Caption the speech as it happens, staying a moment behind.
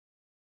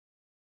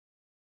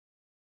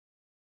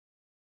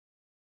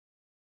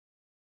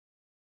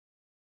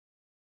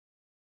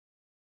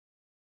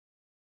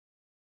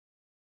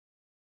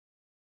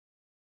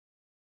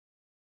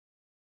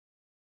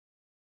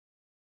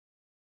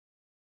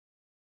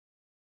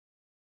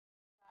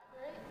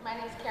My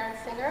name is Karen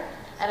Singer,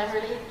 and I'm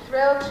really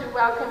thrilled to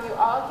welcome you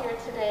all here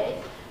today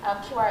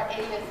to our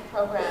A-List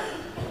program.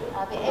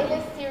 The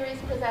A-List series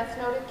presents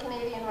noted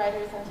Canadian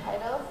writers and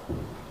titles,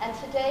 and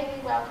today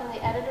we welcome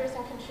the editors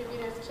and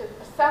contributors to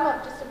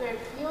just a very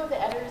few of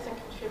the editors and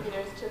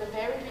contributors to the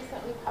very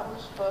recently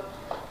published book,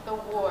 The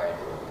Ward,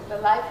 The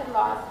Life and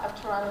Loss of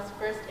Toronto's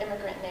First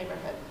Immigrant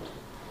Neighborhood.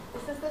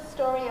 This is the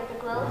story of the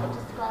growth and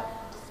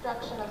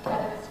destruction of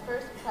Canada's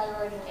first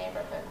priority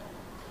neighborhood,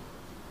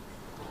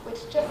 which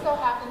just so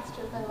happens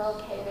to have been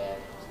located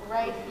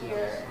right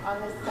here on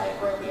this site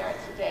where we are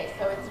today.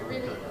 So it's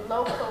really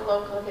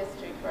local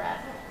history for us.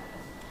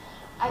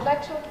 I'd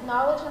like to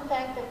acknowledge and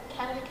thank the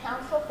Canada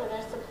Council for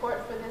their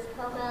support for this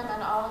program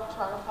and all of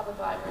Toronto Public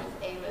Library's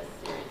A-List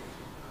series.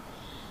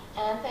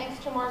 And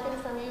thanks to Morgan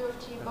from U of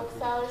T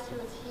Booksellers who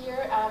is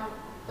here.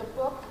 The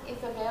book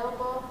is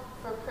available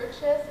for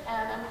purchase,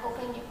 and I'm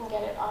hoping you can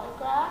get it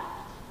autographed.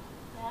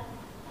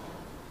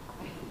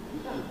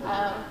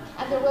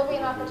 And there will be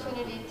an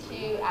opportunity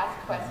to ask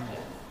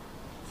questions.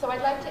 So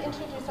I'd like to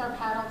introduce our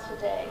panel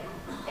today.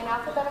 In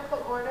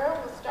alphabetical order,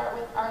 we'll start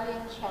with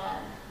Arlene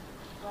Chan.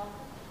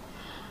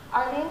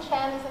 Arlene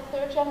Chan is a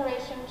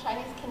third-generation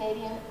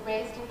Chinese-Canadian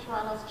raised in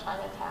Toronto's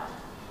Chinatown.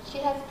 She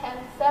has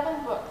penned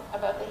 7 books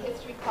about the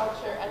history,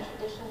 culture, and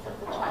traditions of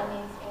the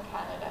Chinese in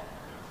Canada.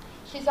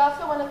 She's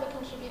also one of the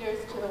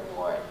contributors to The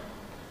Ward.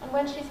 And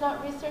when she's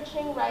not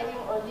researching, writing,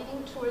 or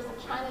leading tours of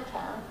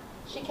Chinatown,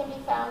 she can be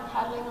found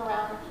paddling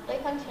around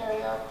Lake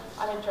Ontario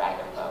on a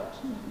dragon boat.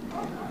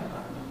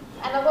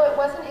 And although it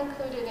wasn't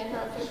included in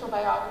her official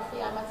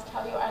biography, I must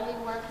tell you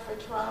Arlene worked for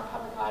Toronto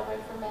Public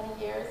Library for many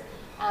years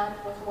and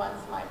was once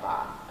my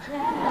boss.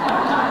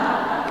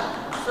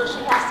 So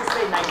she has to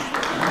say nice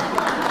things.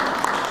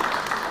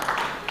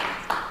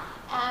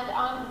 And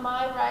on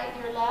my right,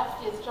 your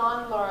left, is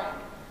John Lorinc.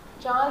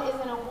 John is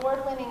an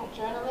award-winning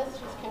journalist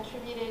who's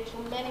contributed to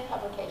many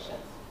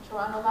publications.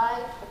 Toronto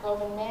Life, the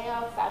Globe and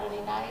Mail,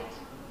 Saturday Night,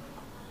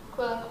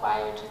 Quill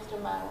Inquirer, just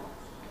among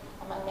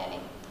many.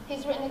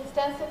 He's written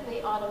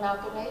extensively on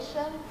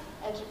amalgamation,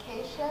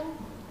 education,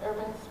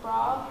 urban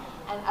sprawl,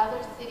 and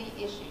other city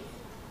issues.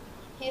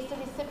 He is the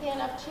recipient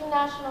of 2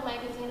 National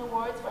Magazine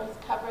Awards for his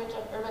coverage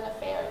of urban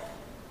affairs.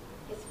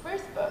 His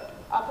first book,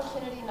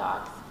 Opportunity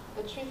Knocks,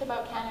 The Truth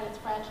About Canada's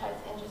Franchise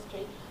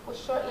Industry, was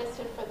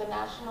shortlisted for the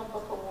National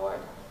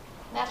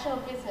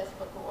Business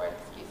Book Award,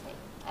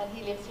 and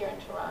he lives here in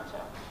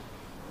Toronto.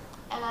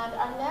 And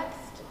our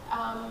next,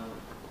 I'll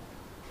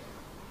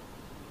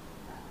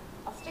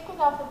stick with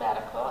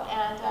alphabetical,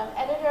 and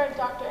editor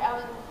Dr.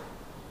 Ellen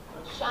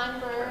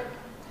Scheinberg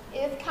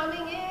is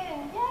coming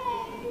in,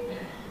 yay!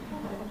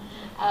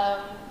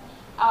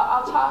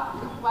 I'll talk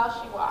while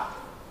she walks.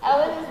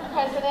 Ellen is the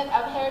president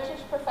of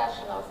Heritage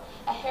Professionals,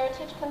 a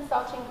heritage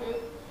consulting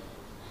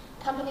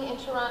company in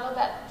Toronto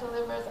that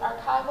delivers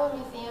archival,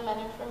 museum, and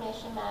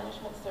information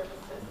management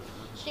services.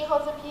 She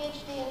holds a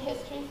PhD in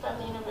history from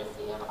the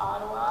University of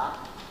Ottawa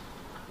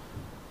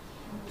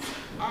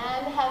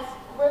and has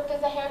worked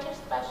as a heritage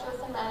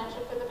specialist and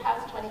manager for the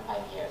past 25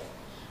 years.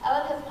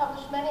 Ellen has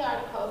published many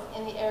articles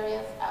in the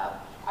areas of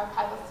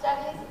archival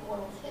studies,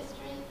 women's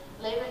history,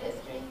 labor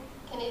history,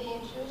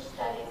 Canadian Jewish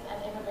studies,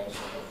 and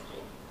immigration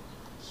history.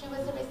 She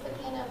was a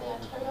recipient of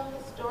the Ontario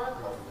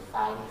Historical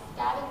Society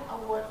Scatting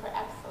Award for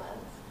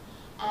Excellence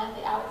and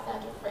the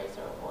Alexander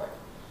Fraser Award.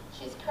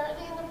 She's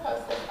currently in the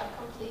process of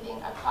completing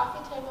a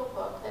coffee table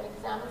book that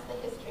examines the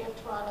history of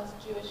Toronto's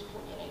Jewish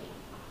community.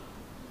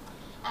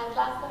 And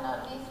last but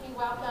not least, we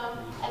welcome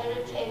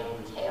editor Tatum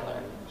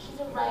Taylor. She's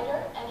a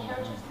writer and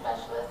heritage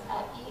specialist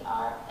at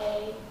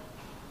ERA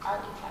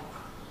Architects.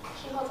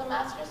 She holds a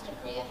master's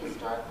degree in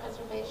historic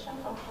preservation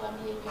from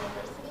Columbia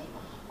University,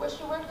 where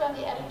she worked on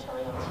the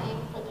editorial team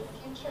for the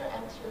Future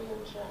Anterior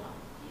Journal.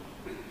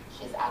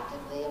 She's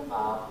actively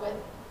involved with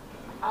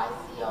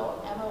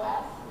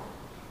ICO-MOS,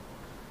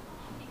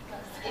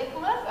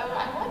 ICMOS, oh,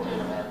 I wondered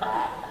about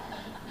that,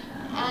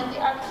 and the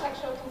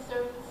Architectural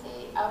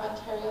Conservancy of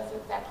Ontario's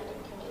Executive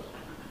Committee.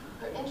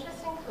 Her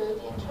interests include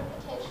the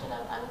interpretation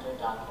of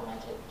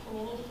underdocumented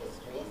community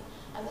histories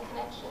and the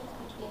connections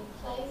between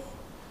place,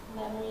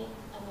 memory,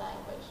 and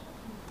language.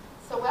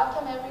 So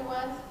welcome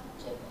everyone,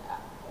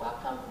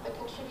 welcome the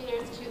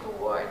contributors to The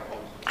Ward.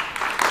 Thank you.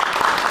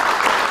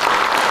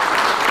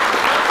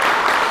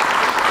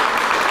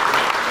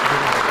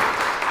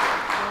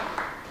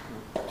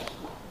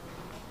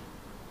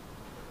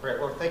 Great.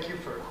 Well, thank you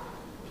for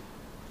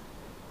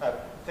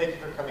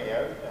coming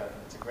out.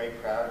 It's a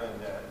great crowd,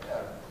 and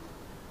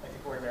I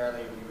think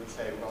ordinarily we would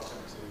say welcome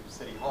to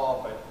City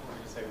Hall, but we're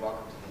going to say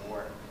welcome to The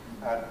Ward.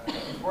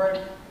 Before I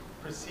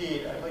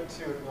proceed, I'd like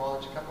to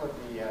acknowledge a couple of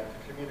the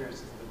contributors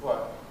to the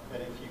book.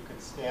 That if you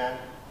could stand,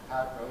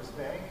 Pat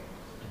Rosebank.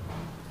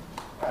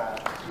 He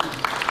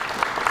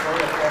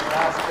wrote a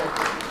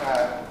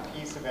fantastic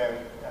piece about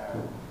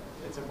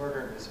it's a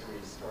murder mystery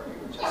story,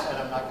 and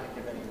I'm not going to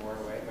give any more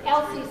away. But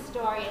Elsie's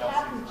story. It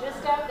happened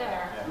just out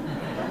there.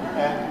 Yeah.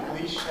 And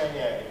Lee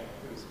Chenier,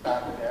 who's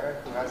back there,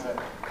 who has a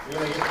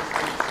really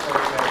interesting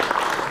story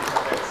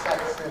about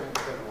sex and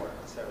Civil War.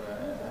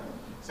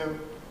 So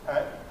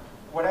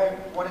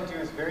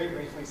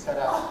quickly set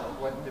up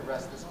what the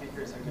rest of the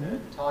speakers are going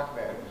to talk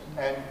about.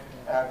 And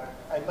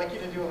I'd like you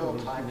to do a little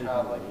time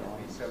traveling with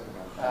me. So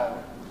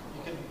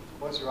you can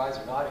close your eyes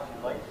or not if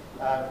you'd like.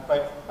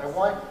 But I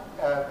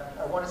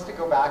want us to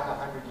go back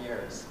 100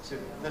 years to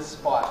this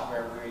spot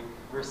where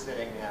we're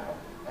sitting now,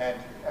 and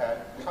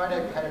try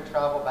to kind of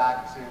travel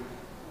back to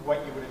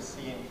what you would have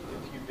seen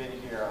if you'd been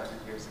here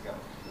 100 years ago.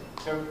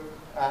 So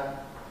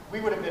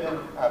we would have been in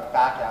a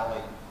back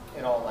alley,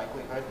 in all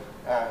likelihood,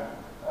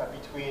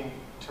 between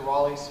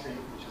Tyrawley Street,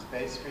 which is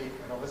Bay Street,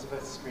 and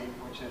Elizabeth Street,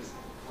 which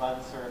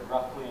runs sort of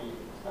roughly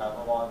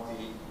along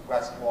the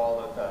west wall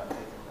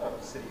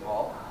of City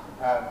Hall.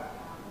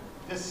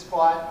 This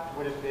spot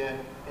would have been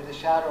in the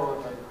shadow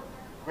of a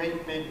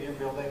great big new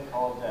building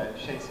called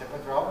HiMY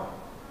SYeD.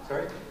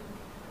 Sorry?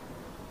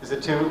 Is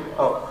it two?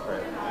 Oh,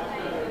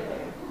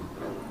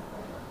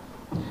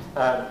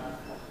 right.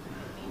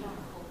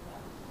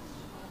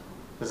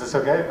 Is this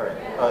okay? All right.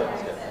 Oh,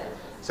 that's good.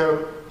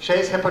 So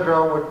HiMY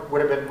SYeD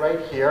would have been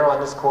right here on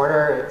this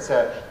corner. It's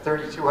a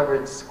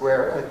 3,200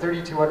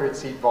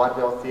 seat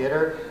vaudeville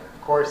theater.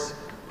 Of course,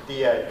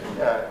 the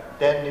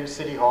then new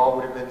City Hall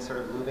would have been sort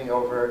of looming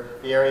over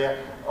the area.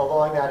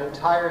 Along that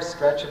entire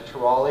stretch of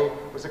Tyrawley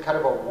was a kind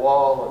of a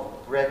wall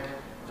of brick,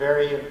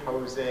 very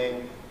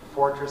imposing,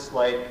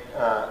 fortress-like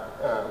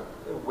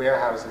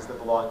warehouses that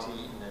belonged to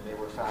Eaton, and they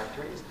were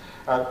factories.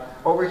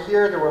 Over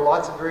here, there were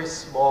lots of very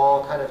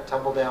small, kind of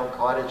tumble-down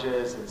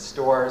cottages and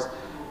stores.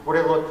 Would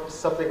have looked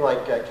something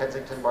like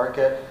Kensington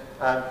Market.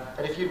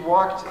 And if you'd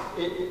walked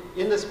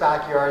in this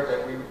backyard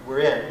that we were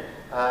in,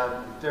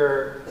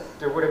 there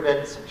would have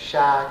been some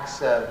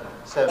shacks,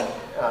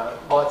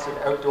 lots of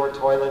outdoor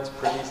toilets,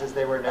 pretties as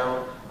they were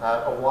known,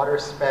 a water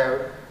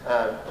spout,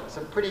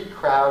 some pretty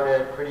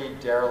crowded, pretty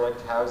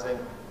derelict housing.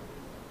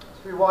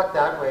 So we walk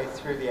that way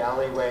through the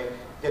alleyway,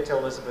 get to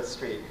Elizabeth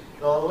Street.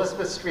 Now, on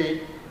Elizabeth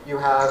Street, you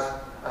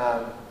have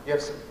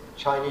some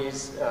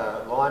Chinese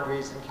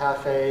laundries and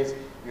cafes.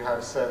 You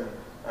have some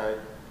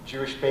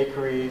Jewish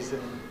bakeries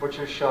and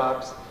butcher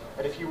shops.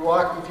 And if you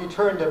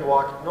turned and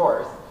walked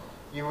north,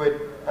 you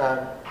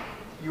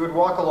would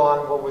walk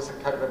along what was a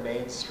kind of a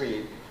main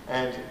street,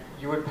 and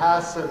you would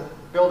pass some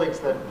buildings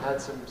that had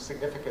some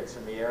significance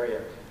in the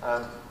area.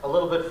 A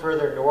little bit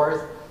further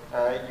north,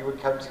 you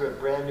would come to a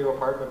brand new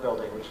apartment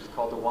building, which was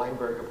called the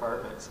Weinberg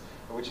Apartments,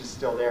 which is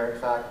still there. In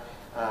fact,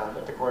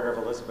 at the corner of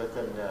Elizabeth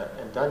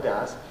and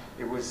Dundas.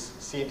 It was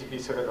seen to be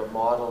sort of a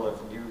model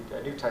of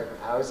a new type of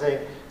housing.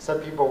 Some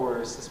people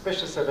were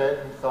suspicious of it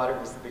and thought it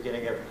was the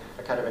beginning of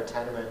a kind of a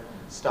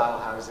tenement-style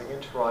housing in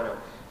Toronto.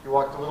 You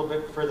walked a little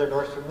bit further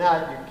north from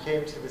that, you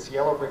came to this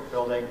yellow brick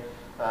building,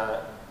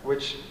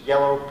 which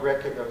yellow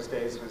brick in those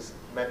days was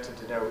meant to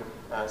denote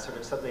sort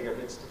of something of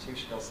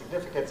institutional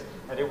significance,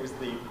 and it was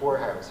the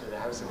poorhouse, or the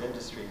house of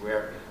industry,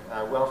 where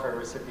welfare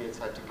recipients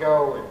had to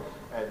go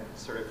and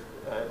sort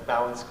of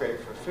balance scrape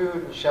for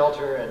food and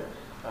shelter and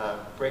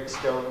break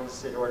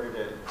stones in order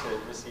to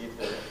receive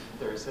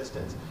their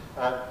assistance.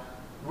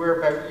 We're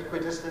about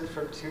equidistant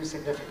from two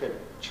significant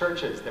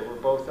churches that were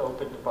both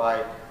opened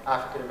by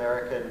African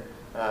American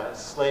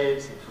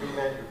slaves and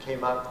freemen who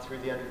came up through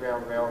the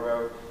Underground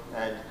Railroad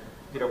and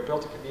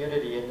built a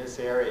community in this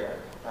area.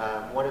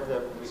 One of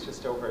them was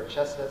just over at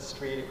Chestnut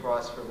Street,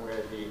 across from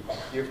where the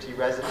U of T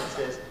residence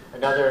is.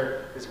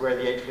 Another is where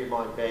the Atrium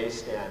on Bay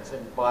stands.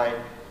 And by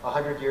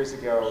 100 years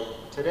ago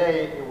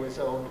today, it was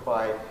owned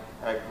by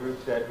a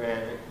group that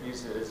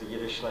used it as a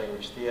Yiddish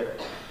language theater.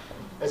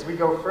 As we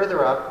go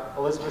further up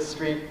Elizabeth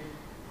Street,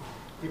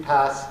 we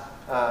pass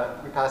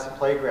a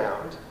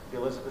playground, the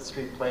Elizabeth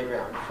Street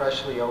Playground,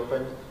 freshly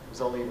opened. It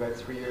was only about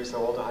 3 years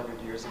old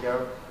 100 years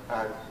ago.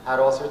 Had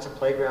all sorts of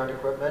playground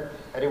equipment,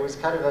 and it was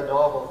kind of a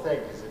novel thing,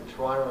 because in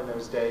Toronto in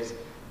those days,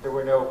 there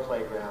were no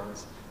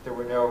playgrounds. There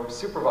were no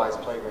supervised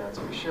playgrounds,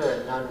 for sure,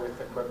 and none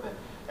with equipment.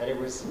 And it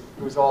was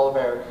all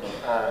about,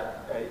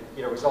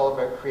 it was all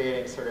about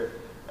creating sort of,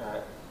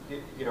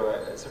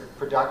 a sort of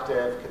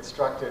productive,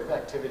 constructive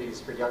activities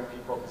for young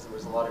people, because there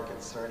was a lot of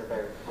concern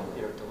about,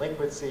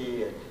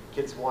 delinquency and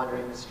kids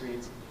wandering the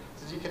streets.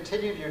 So as you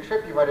continued your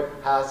trip, you might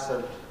have passed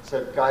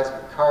some guys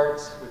with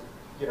carts,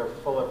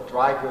 full of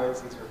dry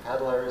goods. These were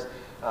peddlers.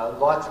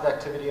 Lots of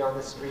activity on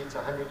the streets.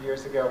 100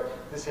 years ago,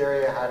 this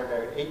area had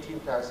about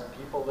 18,000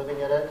 people living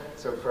in it.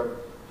 So from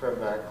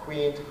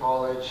Queen to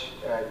College,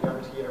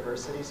 Young to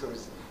University. So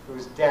it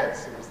was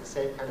dense. It was the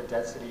same kind of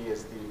density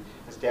as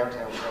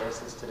downtown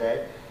Paris is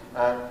today.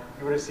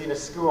 You would have seen a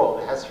school,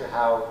 the Hester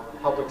Howe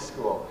Public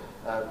School.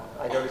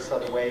 I noticed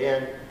on the way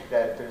in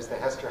that there's the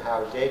Hester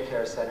Howe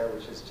Daycare Center,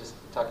 which is just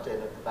tucked in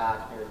at the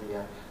back near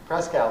the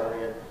press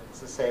gallery, and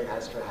it's the same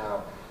Hester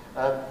Howe.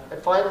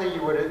 And finally,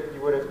 you would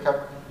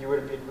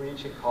have been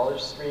reaching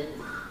College Street.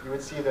 You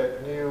would see the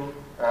new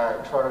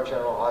Toronto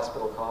General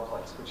Hospital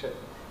complex, which had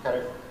kind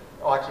of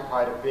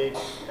occupied a big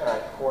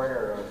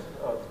corner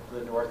of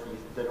the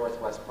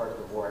northwest part of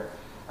the ward.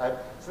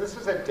 So this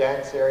was a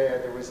dense area.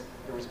 There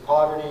was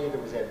poverty,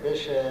 there was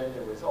ambition,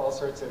 there was all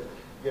sorts of,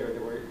 there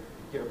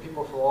were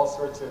people from all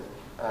sorts of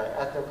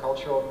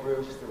ethnocultural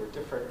groups, there were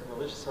different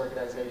religious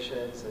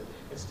organizations and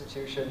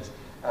institutions,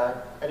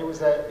 and it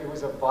was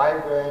a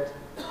vibrant,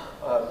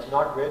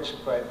 not rich,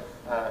 but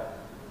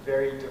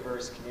very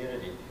diverse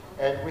community.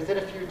 And within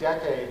a few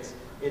decades,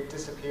 it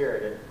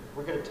disappeared, and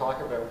we're going to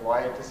talk about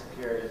why it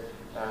disappeared,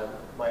 and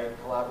my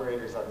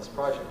collaborators on this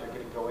project are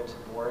going to go into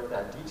more of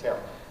that detail.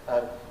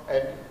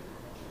 And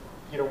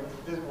you know,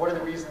 one of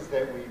the reasons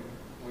that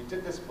we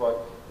did this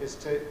book is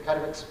to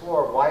kind of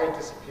explore why it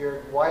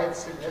disappeared, why it's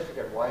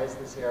significant, why is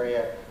this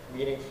area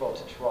meaningful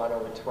to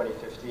Toronto in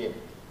 2015.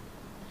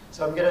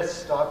 So I'm going to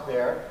stop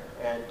there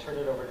and turn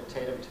it over to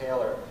Tatum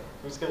Taylor,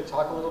 who's going to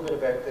talk a little bit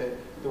about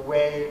the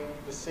way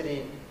the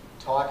city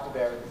talked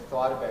about and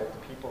thought about the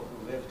people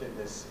who lived in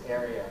this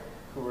area,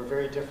 who were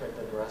very different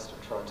than the rest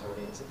of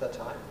Torontonians at that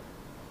time.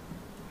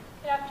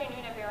 Good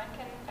afternoon, everyone.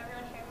 Can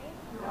everyone hear me?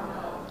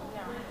 No.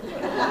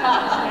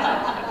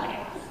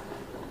 Okay.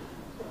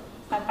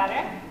 Is that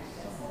better?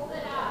 Hold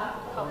it up.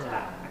 Hold it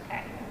up.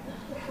 Okay.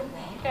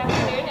 Good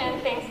afternoon,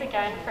 and thanks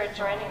again for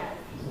joining us.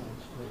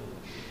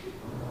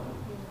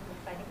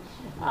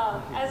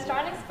 As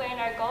John explained,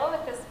 our goal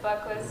with this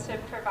book was to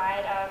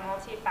provide a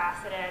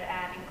multifaceted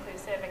and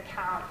inclusive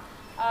account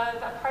of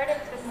a part of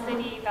the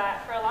city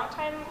that for a long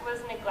time was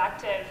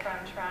neglected from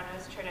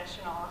Toronto's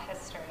traditional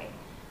history.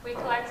 We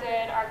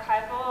collected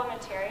archival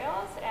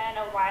materials and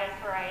a wide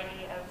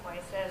variety of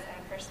voices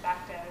and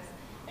perspectives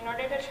in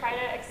order to try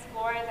to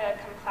explore the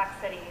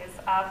complexities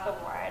of the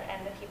ward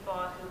and the people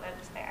who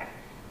lived there.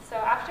 So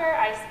after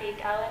I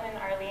speak, Ellen and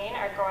Arlene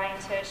are going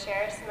to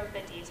share some of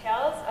the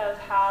details of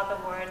how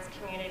the ward's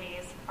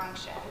communities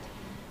functioned.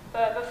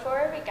 But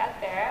before we get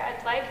there,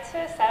 I'd like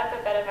to set up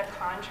a bit of a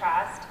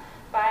contrast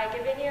by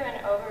giving you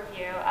an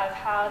overview of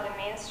how the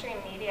mainstream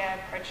media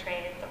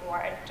portrayed the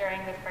ward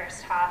during the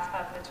first half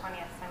of the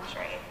 20th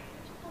century.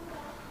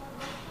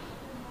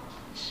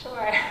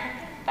 Sure.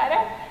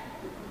 Better?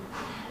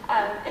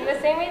 In the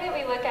same way that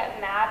we look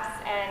at maps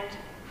and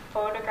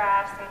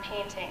photographs and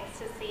paintings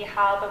to see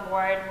how the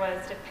ward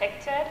was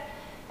depicted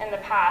in the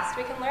past,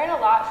 we can learn a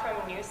lot from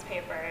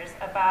newspapers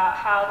about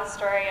how the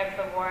story of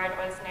the ward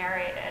was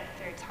narrated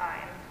through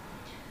time.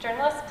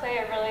 Journalists play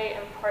a really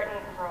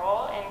important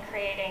role in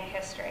creating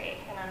history,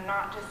 and I'm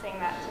not just saying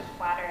that to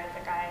flatter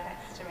the guy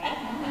next to me.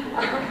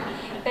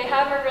 They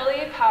have a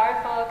really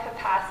powerful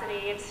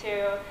capacity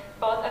to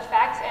both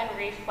affect and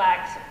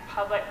reflect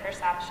public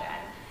perception,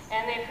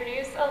 and they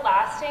produce a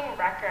lasting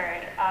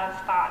record of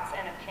thoughts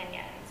and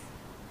opinions.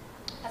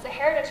 As a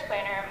heritage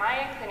planner,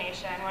 my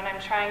inclination when I'm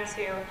trying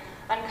to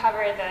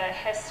uncover the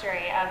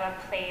history of a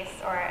place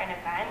or an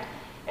event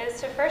is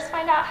to first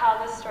find out how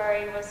the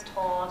story was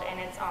told in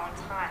its own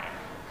time.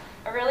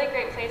 A really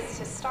great place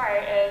to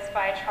start is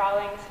by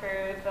trawling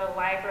through the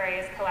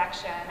library's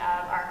collection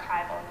of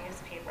archival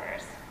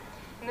newspapers.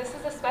 And this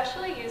is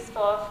especially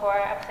useful for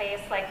a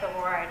place like the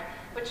ward,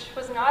 which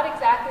was not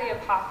exactly a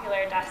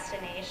popular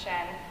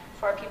destination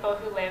for people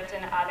who lived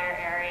in other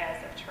areas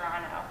of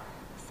Toronto.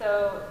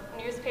 So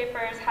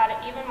newspapers had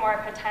even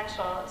more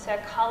potential to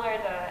color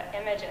the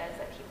images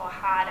that people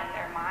had in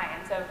their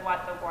minds of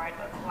what the ward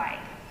was like.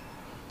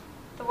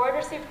 The ward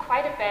received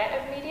quite a bit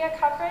of media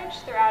coverage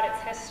throughout its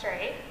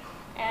history,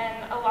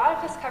 and a lot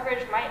of this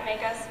coverage might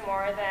make us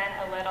more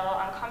than a little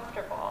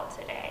uncomfortable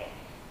today.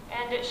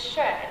 And it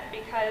should,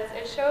 because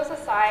it shows a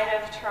side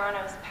of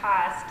Toronto's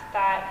past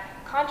that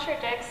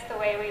contradicts the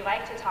way we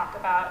like to talk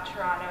about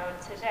Toronto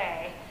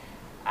today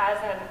as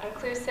an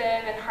inclusive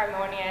and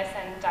harmonious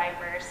and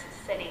diverse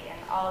city, and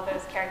all of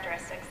those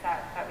characteristics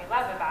that we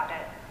love about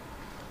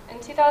it. In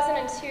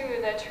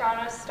 2002, the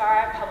Toronto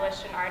Star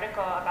published an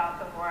article about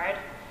the ward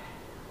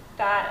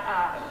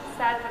that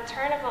said the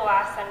turn of the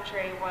last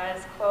century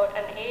was, quote,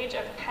 an age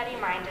of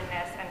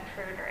petty-mindedness and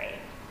prudery.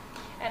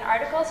 And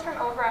articles from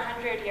over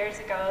 100 years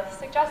ago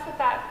suggest that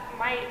that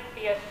might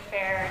be a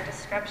fair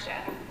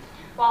description,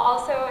 while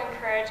also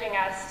encouraging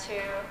us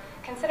to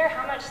consider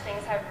how much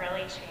things have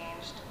really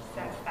changed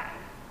since then.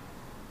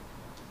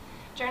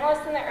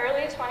 Journalists in the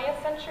early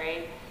 20th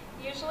century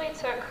usually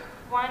took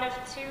one of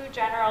two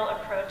general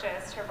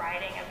approaches to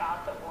writing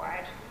about the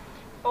ward,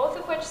 both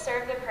of which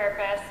served the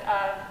purpose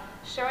of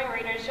showing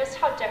readers just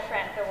how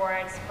different the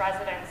ward's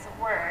residents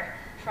were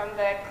from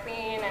the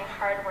clean and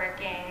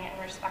hardworking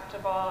and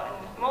respectable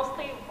and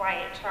mostly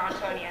white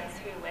Torontonians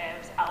who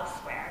lived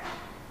elsewhere.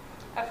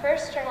 A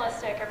first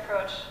journalistic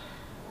approach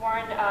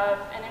warned of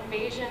an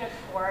invasion of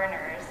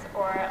foreigners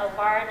or a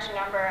large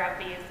number of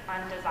these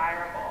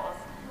undesirables.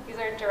 These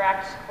are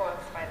direct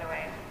quotes, by the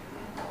way.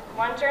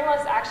 One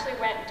journalist actually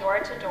went door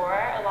to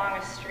door along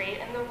a street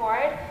in the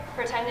ward,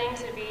 pretending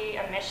to be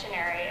a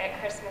missionary at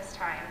Christmas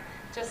time,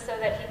 just so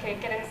that he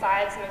could get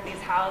inside some of these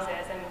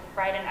houses and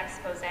write an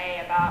expose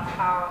about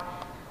how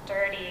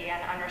dirty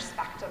and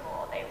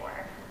unrespectable they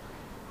were.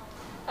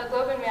 A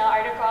Globe and Mail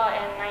article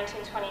in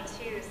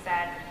 1922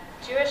 said,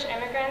 Jewish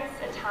immigrants,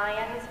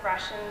 Italians,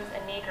 Russians,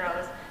 and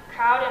Negroes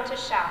crowd into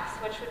shacks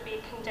which would be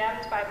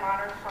condemned by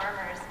modern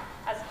farmers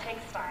as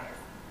pigsties.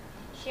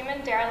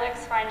 Human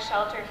derelicts find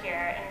shelter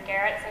here in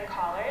garrets and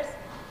collars,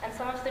 and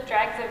some of the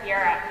dregs of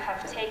Europe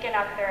have taken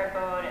up their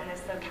abode in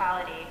this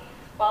locality,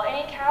 while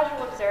any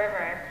casual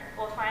observer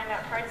will find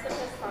that parts of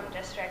the slum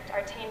district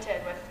are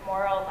tainted with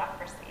moral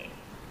leprosy.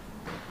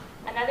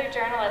 Another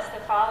journalist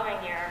the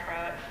following year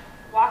wrote,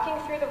 "Walking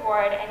through the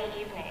ward any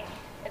evening,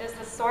 it is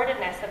the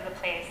sordidness of the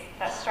place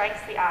that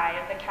strikes the eye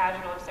of the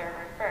casual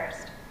observer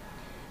first.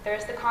 There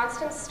is the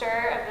constant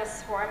stir of the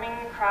swarming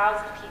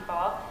crowds of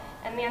people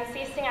and the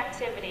unceasing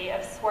activity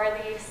of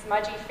swarthy,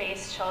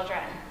 smudgy-faced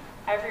children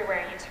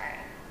everywhere you turn."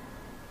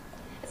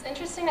 It's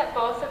interesting that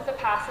both of the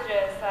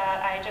passages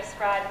that I just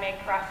read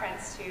make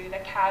reference to the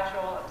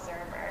casual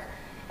observer.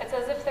 It's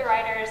as if the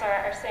writers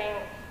are saying,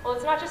 well,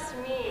 it's not just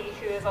me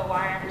who is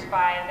alarmed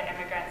by the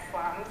immigrant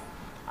slums.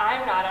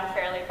 I'm not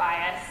unfairly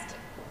biased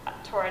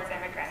towards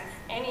immigrants.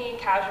 Any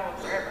casual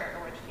observer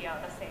would feel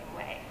the same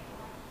way.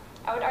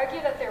 I would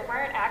argue that there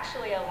weren't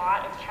actually a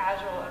lot of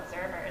casual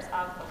observers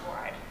of the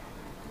ward.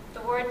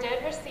 The ward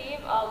did receive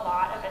a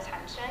lot of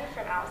attention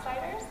from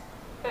outsiders,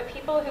 but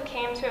people who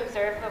came to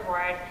observe the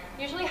ward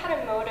usually had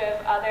a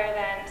motive other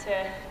than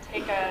to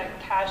take a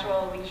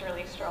casual,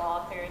 leisurely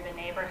stroll through the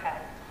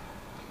neighborhood.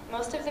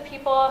 Most of the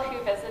people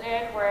who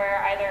visited were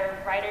either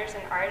writers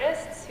and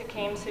artists who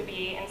came to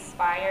be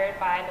inspired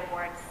by the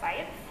ward's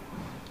sites,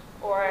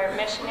 or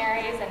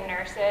missionaries and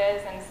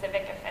nurses and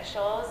civic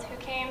officials who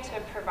came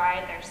to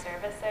provide their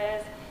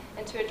services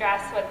and to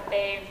address what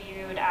they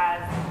viewed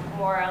as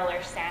moral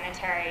or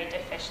sanitary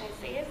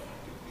deficiencies,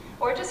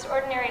 or just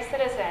ordinary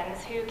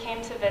citizens who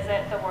came to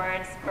visit the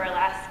ward's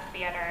burlesque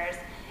theaters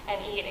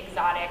and eat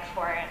exotic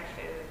foreign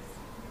foods.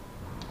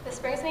 This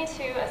brings me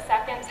to a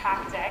second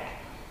tactic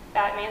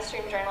that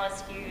mainstream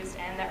journalists used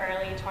in the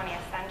early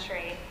 20th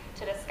century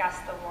to discuss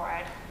the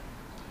ward.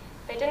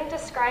 They didn't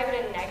describe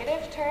it in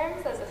negative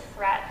terms as a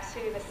threat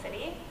to the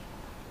city.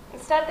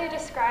 Instead, they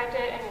described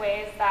it in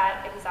ways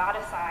that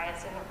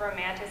exoticized and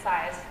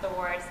romanticized the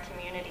ward's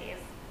communities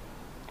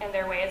and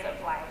their ways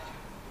of life.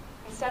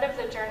 Instead of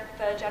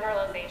the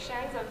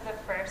generalizations of the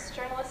first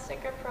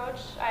journalistic approach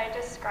I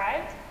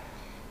described,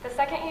 the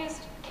second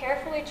used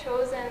carefully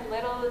chosen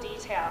little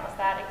details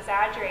that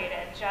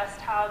exaggerated just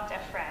how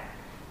different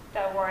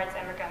the ward's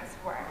immigrants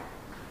were.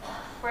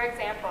 For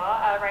example,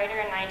 a writer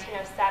in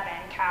 1907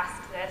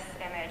 cast this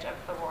image of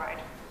the ward.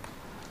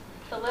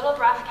 The little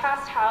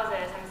rough-cast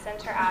houses in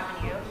Center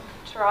Avenue,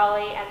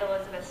 Trolley, and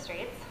Elizabeth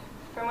Streets,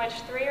 from which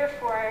 3 or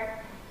 4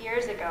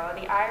 years ago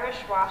the Irish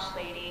wash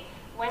lady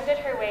wended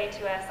her way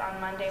to us on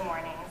Monday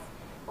mornings,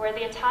 where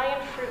the Italian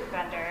fruit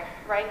vendor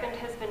ripened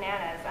his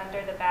bananas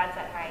under the beds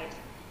at night,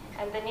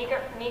 and the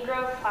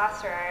Negro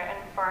plasterer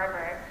and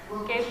barber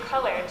gave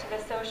color to the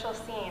social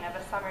scene of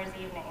a summer's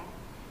evening,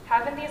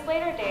 have in these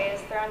later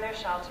days thrown their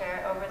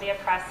shelter over the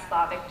oppressed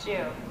Slavic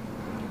Jew.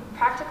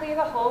 Practically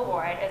the whole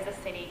ward is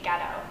a city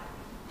ghetto.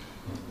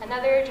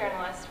 Another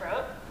journalist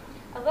wrote,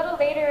 "A little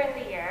later in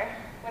the year,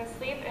 when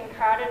sleep in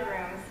crowded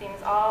rooms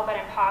seems all but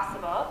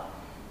impossible,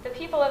 the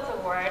people of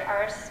the ward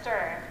are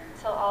astir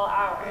till all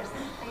hours,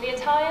 and the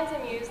Italians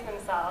amuse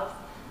themselves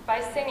by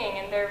singing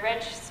in their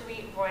rich,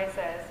 sweet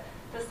voices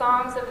the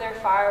songs of their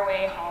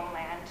faraway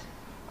homeland,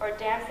 or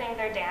dancing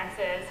their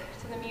dances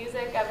to the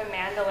music of a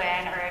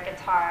mandolin or a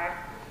guitar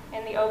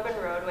in the open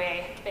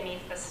roadway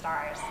beneath the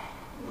stars."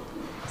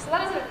 So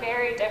that is a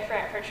very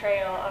different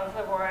portrayal of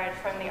the ward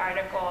from the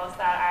articles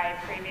that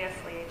I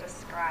previously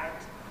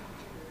described.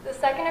 The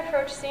second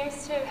approach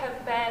seems to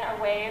have been a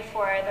way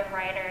for the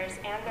writers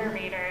and their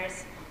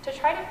readers to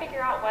try to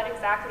figure out what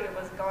exactly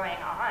was going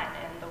on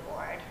in the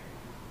ward.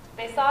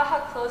 They saw how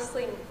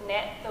closely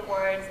knit the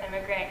ward's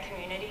immigrant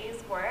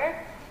communities were,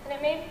 and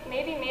it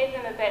maybe made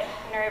them a bit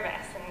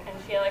nervous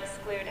and feel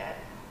excluded.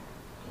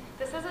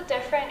 This is a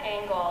different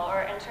angle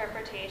or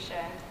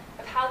interpretation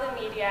of how the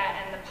media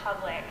and the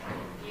public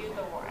view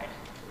the ward.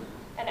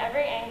 And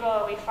every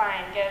angle we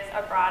find gives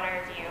a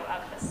broader view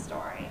of the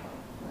story.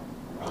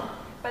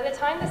 By the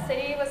time the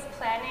city was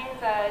planning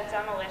the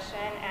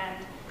demolition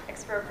and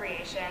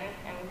expropriation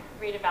and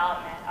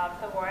redevelopment of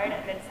the ward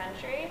at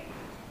mid-century,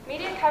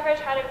 media coverage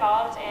had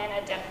evolved in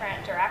a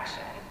different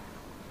direction.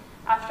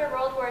 After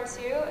World War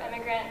II,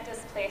 immigrant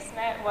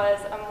displacement was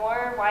a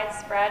more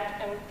widespread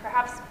and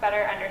perhaps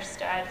better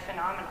understood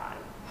phenomenon.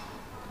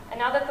 And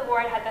now that the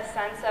ward had the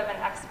sense of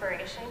an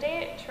expiration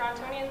date,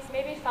 Torontonians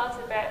maybe felt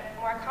a bit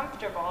more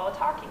comfortable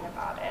talking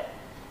about it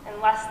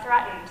and less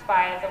threatened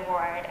by the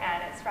ward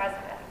and its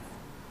residents.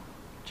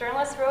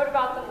 Journalists wrote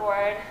about the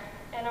ward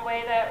in a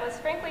way that was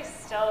frankly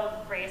still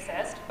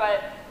racist,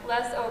 but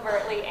less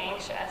overtly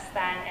anxious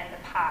than in the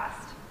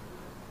past.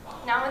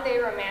 Now when they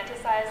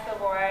romanticized the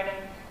ward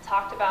and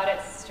talked about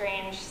its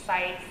strange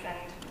sights and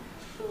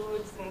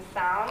foods and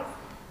sounds,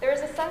 there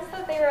was a sense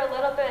that they were a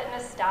little bit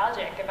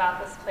nostalgic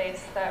about this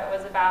place that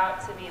was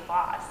about to be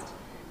lost.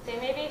 They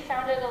maybe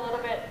found it a little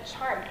bit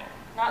charming.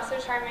 Not so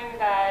charming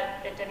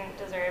that it didn't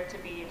deserve to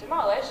be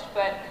demolished,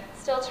 but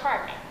still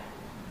charming.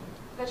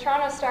 The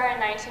Toronto Star in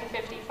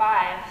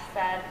 1955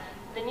 said,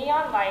 "The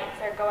neon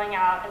lights are going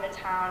out in the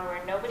town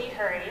where nobody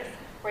hurries,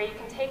 where you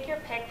can take your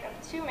pick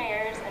of 2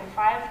 mayors and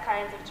 5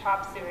 kinds of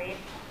chop suey,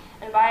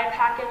 and buy a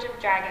package of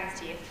dragon's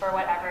teeth for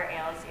whatever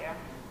ails you.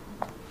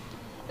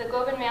 The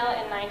Globe and Mail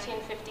in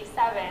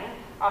 1957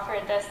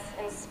 offered this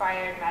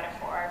inspired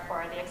metaphor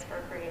for the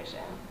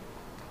expropriation.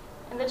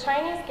 In the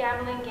Chinese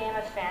gambling game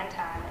of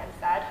Fantan, it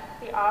said,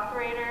 the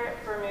operator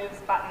removes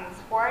buttons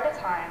 4 at a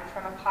time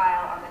from a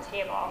pile on the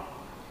table.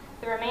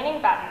 The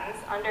remaining buttons,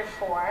 under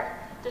 4,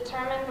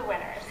 determine the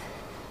winners.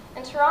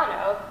 In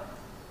Toronto,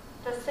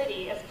 the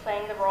city is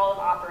playing the role of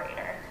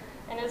operator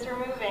and is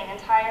removing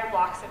entire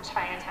blocks of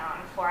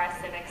Chinatown for a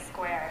civic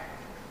square.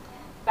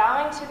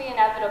 Bowing to the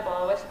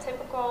inevitable with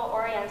typical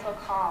Oriental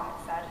calm,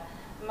 it said,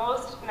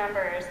 most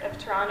members of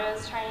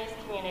Toronto's Chinese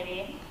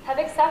community have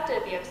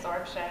accepted the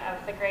absorption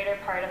of the greater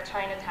part of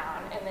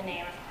Chinatown in the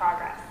name of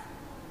progress.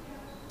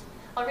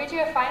 I'll read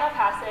you a final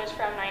passage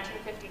from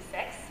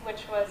 1956,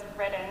 which was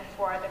written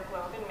for the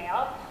Globe and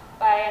Mail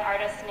by an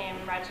artist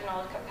named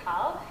Reginald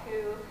Capel,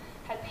 who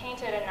had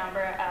painted a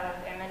number of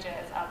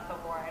images of the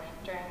ward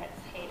during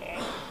its heyday.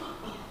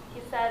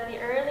 He said, the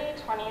early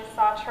 20s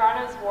saw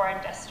Toronto's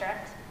ward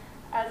district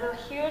as a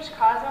huge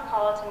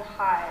cosmopolitan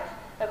hive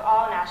of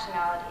all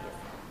nationalities,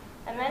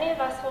 and many of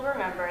us will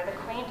remember the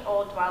quaint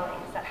old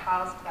dwellings that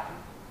housed them,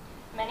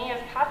 many of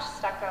patched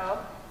stucco,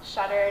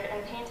 shuttered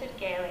and painted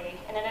gaily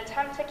in an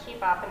attempt to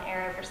keep up an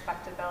air of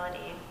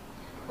respectability.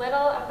 Little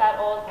of that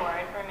old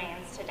ward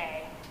remains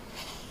today.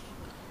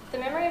 The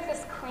memory of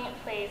this quaint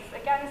place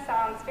again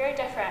sounds very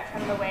different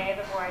from the way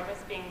the ward was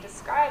being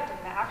described in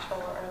the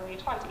actual early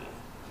 20s.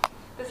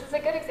 This is a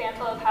good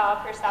example of how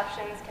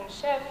perceptions can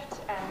shift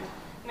and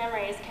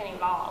memories can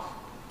evolve.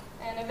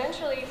 And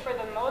eventually, for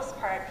the most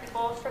part,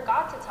 people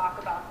forgot to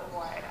talk about the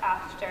ward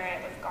after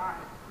it was gone.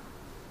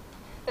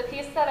 The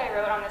piece that I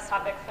wrote on this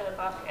topic for the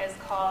book is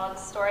called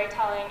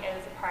Storytelling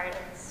is a Part of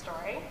the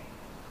Story.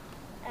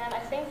 And I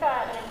think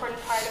that an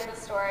important part of the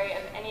story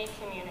of any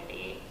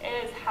community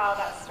is how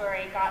that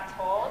story got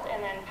told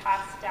and then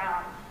passed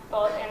down,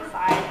 both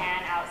inside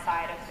and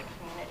outside of the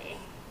community.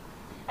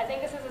 I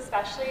think this is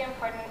especially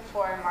important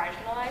for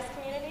marginalized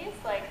communities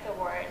like the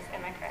ward's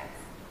immigrants.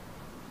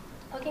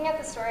 Looking at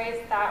the stories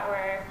that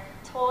were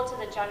told to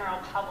the general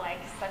public,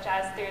 such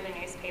as through the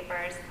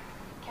newspapers,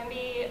 can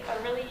be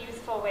a really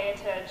useful way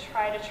to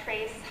try to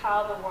trace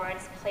how the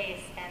ward's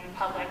place in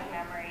public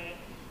memory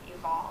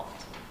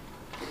evolved.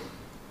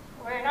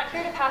 We're not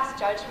here to pass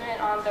judgment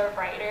on the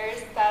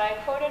writers that I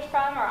quoted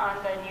from or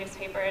on the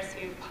newspapers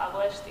who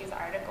published these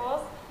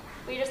articles.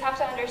 We just have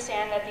to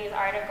understand that these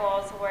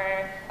articles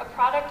were a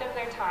product of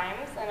their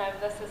times and of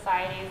the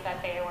societies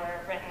that they were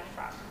written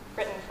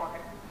for.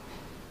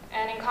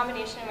 And in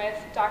combination with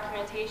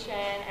documentation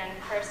and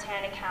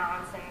first-hand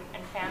accounts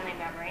and family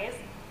memories,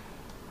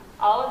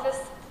 all of this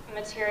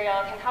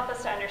material can help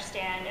us to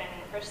understand and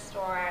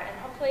restore and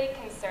hopefully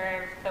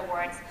conserve the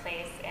ward's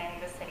place in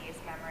the city's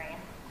memory.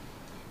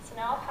 So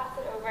now I'll pass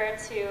it over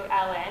to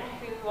Ellen,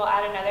 who will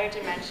add another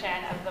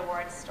dimension of the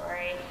ward's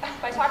story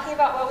by talking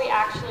about what we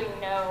actually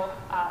know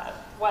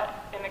what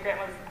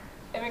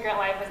immigrant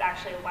life was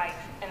actually like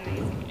in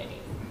these communities.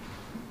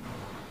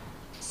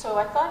 So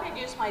I thought I'd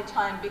use my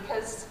time,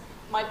 because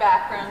my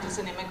background is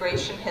in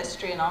immigration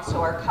history and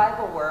also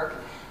archival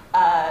work,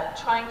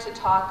 trying to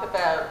talk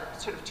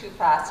about sort of 2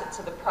 facets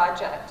of the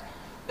project.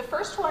 The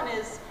first one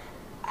is,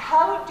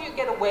 how do you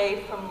get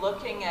away from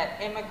looking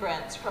at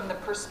immigrants from the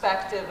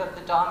perspective of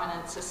the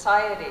dominant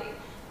society?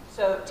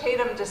 So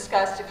Tatum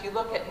discussed, if you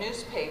look at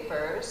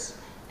newspapers,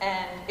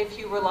 and if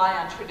you rely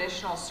on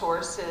traditional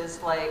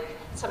sources like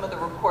some of the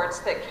reports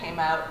that came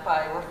out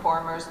by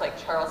reformers like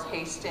Charles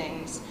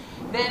Hastings,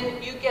 then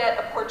you get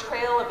a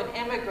portrayal of an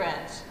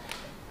immigrant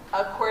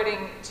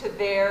according to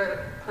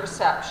their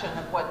perception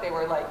of what they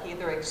were like,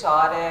 either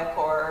exotic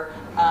or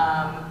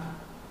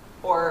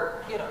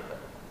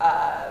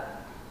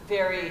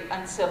very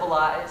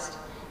uncivilized.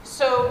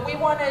 So we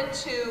wanted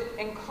to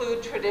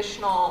include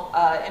traditional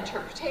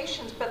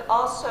interpretations, but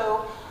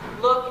also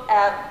look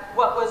at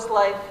what was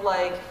life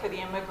like for the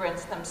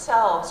immigrants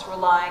themselves,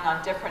 relying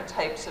on different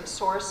types of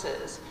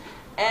sources,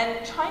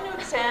 and trying to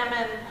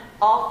examine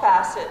all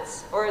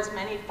facets, or as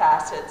many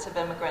facets, of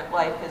immigrant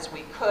life as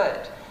we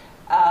could.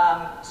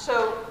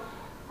 So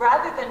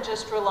rather than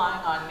just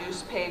relying on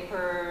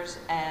newspapers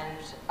and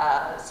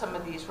some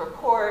of these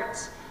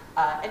reports,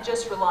 and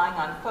just relying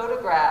on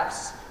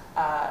photographs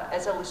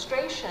as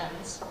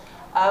illustrations,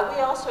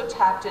 we also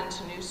tapped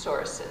into new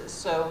sources.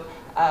 So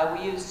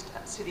we used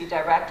city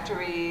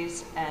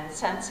directories and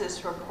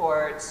census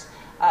reports.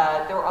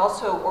 There were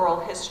also oral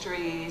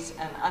histories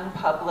and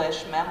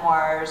unpublished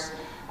memoirs.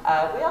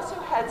 We also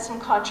had some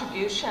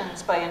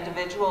contributions by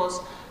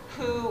individuals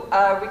who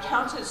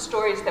recounted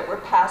stories that were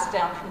passed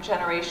down from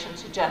generation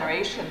to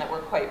generation that were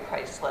quite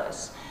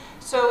priceless.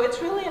 So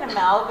it's really an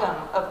amalgam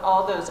of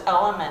all those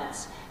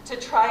elements to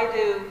try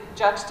to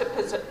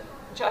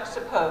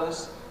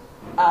juxtapose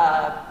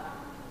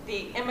the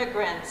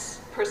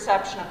immigrants'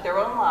 perception of their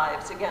own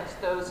lives against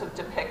those of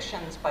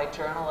depictions by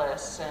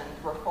journalists and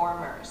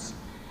reformers.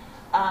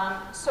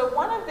 So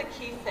one of the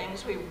key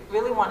things we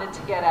really wanted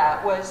to get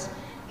at was,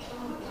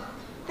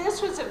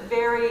 this was a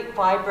very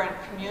vibrant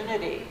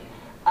community.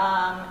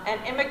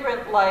 And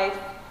immigrant life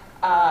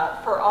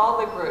for all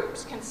the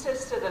groups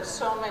consisted of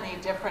so many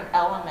different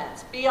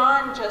elements.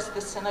 Beyond just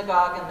the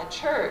synagogue and the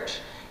church,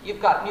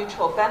 you've got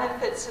mutual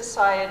benefit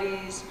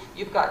societies,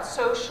 you've got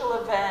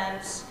social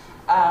events,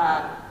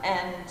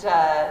 and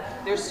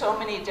there's so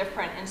many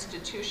different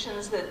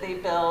institutions that they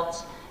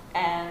built,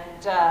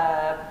 and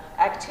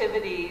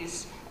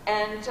activities,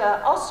 and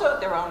also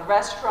their own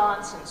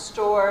restaurants and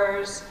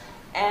stores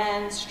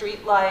and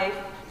street life.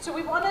 So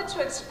we wanted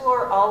to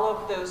explore all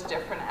of those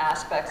different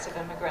aspects of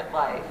immigrant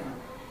life.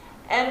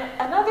 And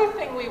another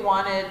thing we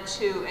wanted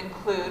to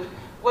include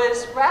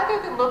was,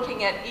 rather than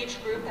looking at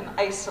each group in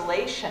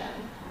isolation,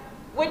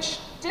 which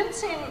didn't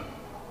seem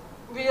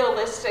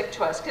realistic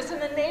to us, because in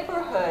the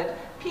neighborhood,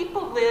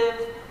 people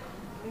live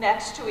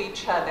next to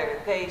each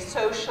other, they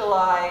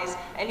socialize,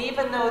 and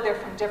even though they're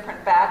from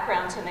different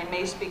backgrounds and they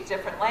may speak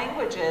different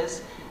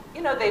languages,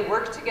 you know, they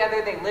work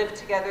together, they live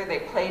together, they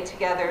play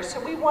together.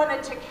 So we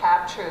wanted to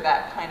capture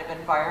that kind of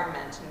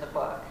environment in the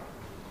book.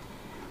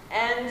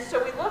 And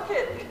so we look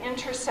at the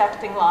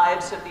intersecting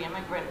lives of the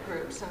immigrant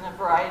groups in a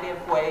variety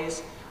of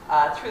ways,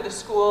 through the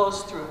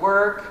schools, through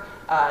work.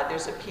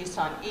 There's a piece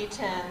on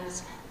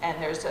Eatons,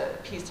 and there's a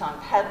piece on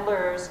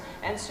peddlers,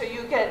 and so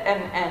you get,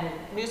 and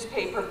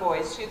newspaper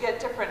boys, so you get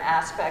different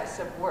aspects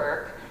of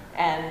work,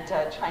 and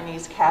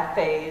Chinese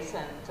cafes,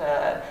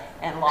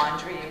 and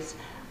laundries,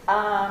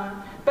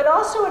 but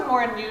also in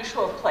more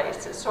unusual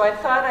places. So I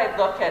thought I'd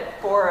look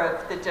at 4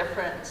 of the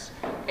different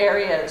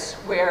areas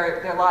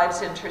where their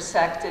lives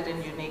intersected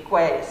in unique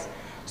ways.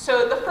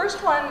 So the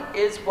first one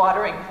is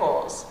watering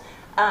holes.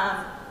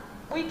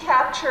 We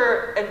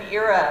capture an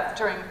era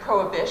during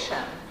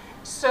Prohibition.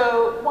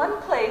 So one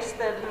place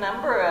that a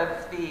number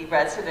of the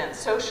residents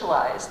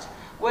socialized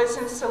was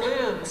in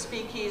saloons,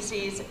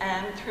 speakeasies,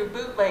 and through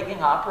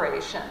bootlegging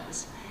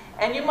operations.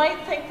 And you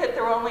might think that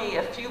there were only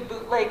a few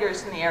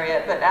bootleggers in the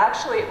area, but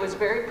actually it was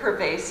very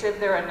pervasive.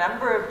 There are a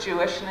number of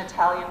Jewish and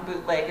Italian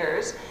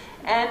bootleggers,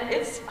 and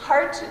it's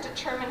hard to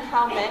determine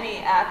how many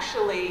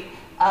actually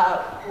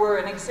were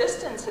in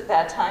existence at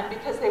that time,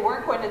 because they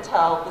weren't going to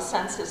tell the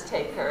census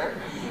taker.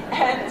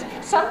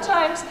 And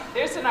sometimes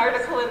there's an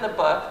article in the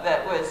book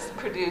that was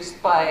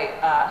produced by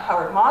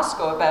Howard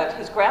Moscow about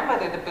his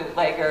grandmother, the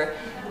bootlegger,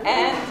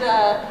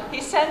 and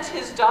he sent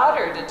his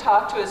daughter to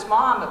talk to his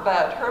mom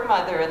about her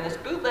mother in this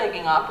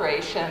bootlegging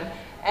operation,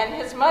 and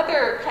his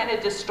mother kind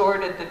of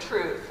distorted the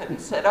truth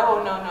and said,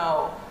 oh,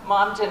 no,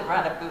 Mom didn't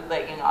run a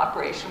bootlegging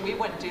operation, we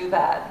wouldn't do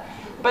that.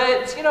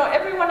 But, you know,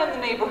 everyone in the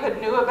neighborhood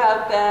knew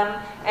about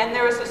them, and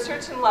there was a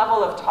certain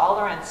level of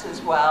tolerance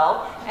as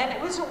well. And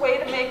it was a way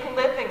to make a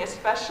living,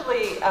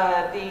 especially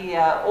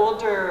the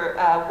older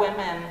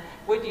women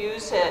would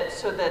use it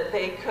so that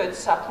they could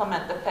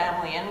supplement the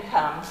family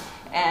income.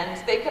 And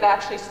they could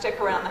actually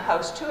stick around the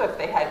house, too, if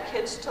they had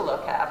kids to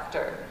look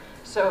after.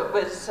 So it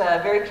was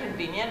very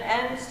convenient.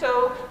 And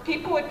so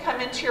people would come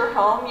into your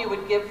home, you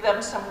would give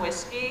them some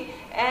whiskey,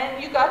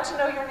 and you got to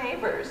know your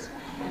neighbors.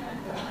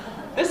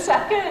 The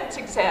second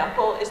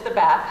example is the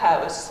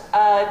bathhouse.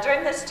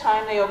 During this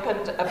time, they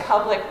opened a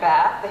public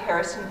bath, the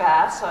Harrison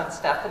Baths on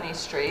Stephanie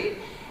Street,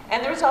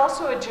 and there was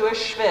also a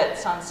Jewish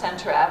schwitz on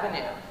Center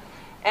Avenue.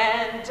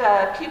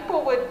 And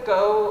people would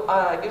go,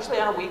 usually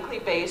on a weekly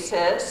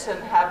basis,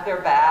 and have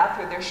their bath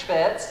or their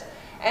schwitz,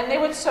 and they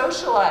would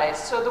socialize.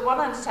 So the one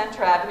on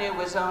Center Avenue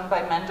was owned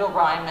by Mendel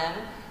Ryman,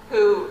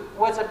 who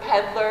was a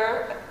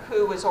peddler,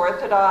 who was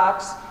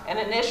Orthodox, and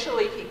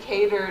initially he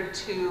catered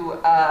to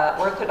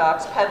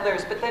Orthodox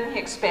peddlers, but then he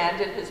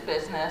expanded his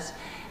business,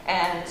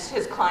 and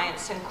his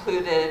clients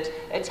included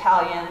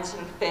Italians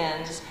and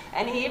Finns,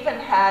 and he even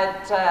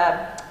had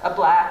a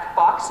black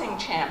boxing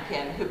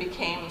champion who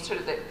became sort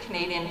of the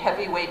Canadian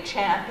heavyweight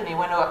champ, and he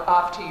went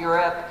off to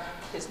Europe.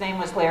 His name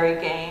was Larry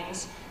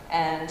Gaines,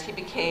 and he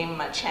became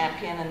a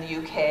champion in the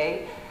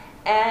UK.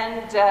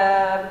 And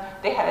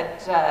they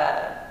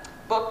had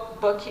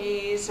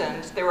bookies,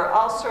 and there were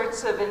all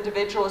sorts of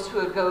individuals who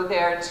would go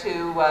there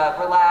to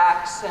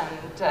relax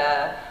and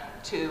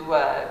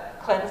to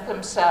cleanse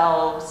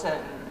themselves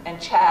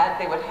and chat.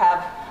 They would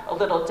have a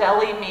little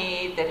deli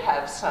mead, they'd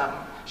have some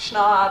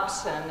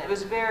schnapps, and it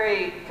was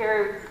very,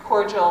 very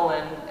cordial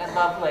and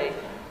lovely.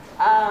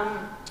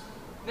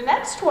 The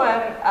next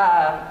one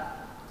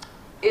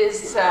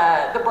is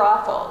the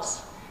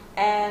brothels.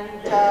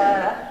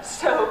 And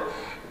so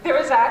there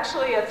was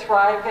actually a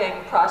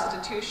thriving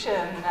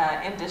prostitution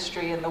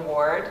industry in the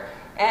ward,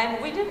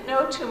 and we didn't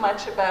know too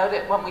much about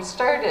it when we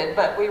started,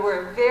 but we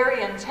were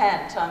very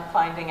intent on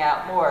finding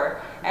out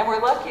more. And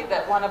we're lucky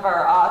that one of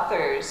our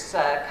authors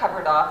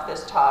covered off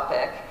this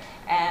topic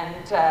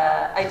and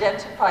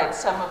identified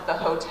some of the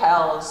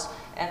hotels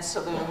and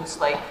saloons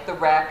like the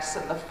Rex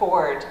and the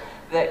Ford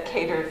that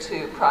catered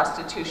to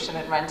prostitution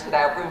and rented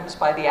out rooms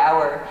by the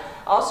hour.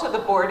 Also, the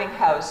boarding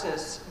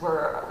houses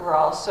were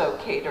also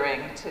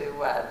catering to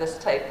this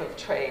type of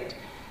trade.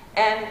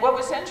 And what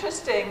was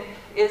interesting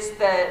is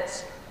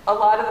that a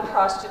lot of the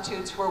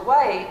prostitutes were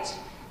white,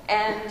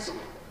 and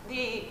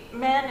the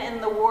men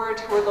in the ward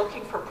who were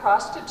looking for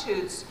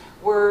prostitutes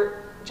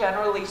were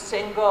generally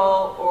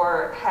single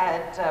or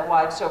had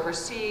wives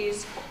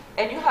overseas.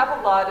 And you have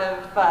a lot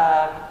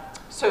of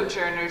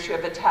sojourners. You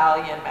have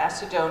Italian,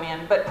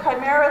 Macedonian, but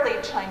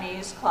primarily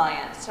Chinese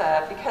clients.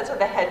 Because of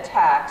the head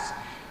tax,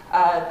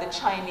 the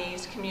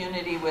Chinese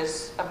community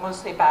was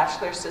mostly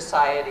bachelor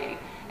society.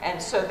 And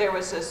so there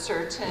was a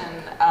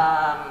certain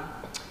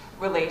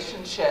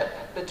relationship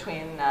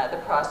between the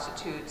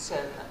prostitutes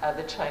and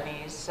the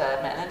Chinese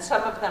men. And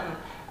some of them,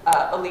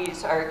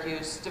 Elise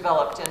argues,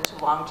 developed into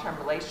long-term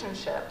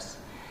relationships.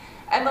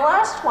 And the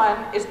last one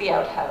is the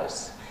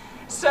outhouse.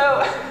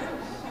 So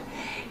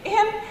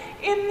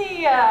in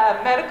the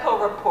medical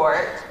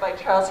report by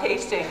Charles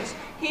Hastings,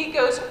 he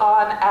goes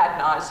on ad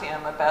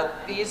nauseum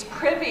about these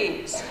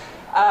privies.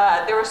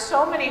 There were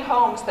so many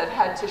homes that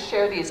had to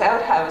share these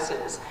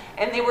outhouses,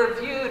 and they were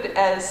viewed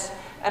as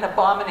an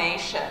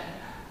abomination.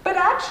 But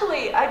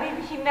actually, I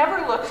mean, he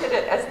never looked at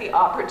it as the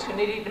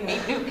opportunity to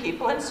meet new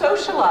people and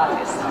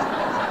socialize.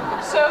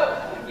 So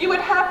you would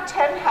have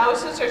 10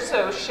 houses or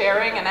so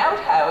sharing an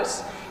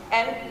outhouse,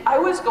 and I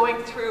was going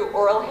through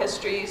oral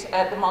histories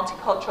at the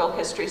Multicultural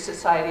History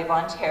Society of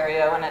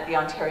Ontario and at the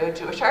Ontario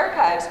Jewish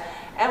Archives,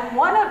 and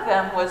one of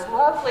them was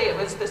lovely. It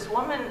was this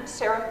woman,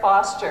 Sarah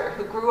Foster,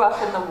 who grew up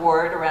in the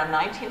ward around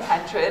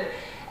 1900,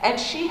 and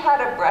she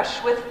had a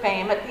brush with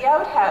fame at the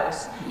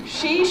outhouse.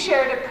 She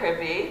shared a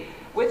privy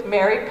with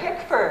Mary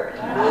Pickford.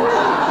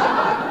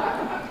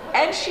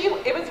 And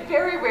it was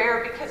very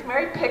rare because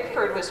Mary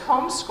Pickford was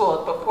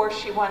homeschooled before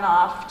she went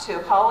off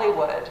to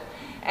Hollywood.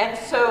 And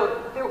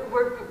so there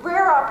were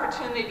rare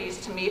opportunities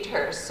to meet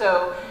her.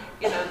 So,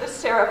 you know, this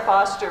Sarah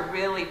Foster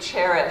really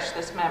cherished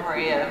this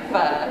memory of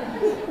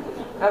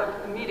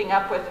meeting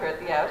up with her at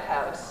the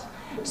outhouse.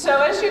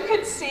 So as you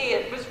could see,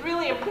 it was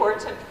really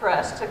important for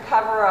us to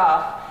cover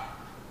off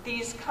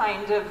these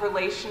kind of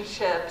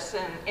relationships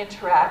and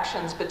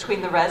interactions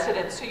between the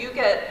residents so you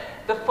get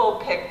the full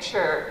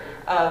picture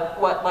of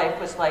what life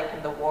was like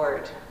in the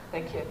ward.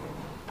 Thank you.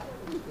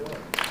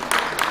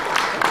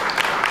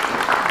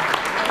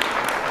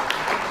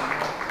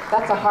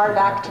 That's a hard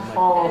act to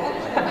follow.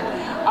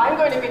 I'm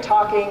going to be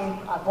talking,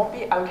 won't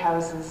be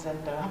outhouses and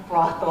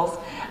brothels,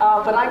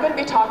 but I'm going to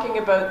be talking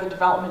about the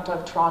development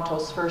of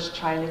Toronto's first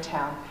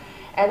Chinatown.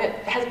 And it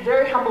has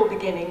very humble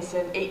beginnings.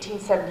 In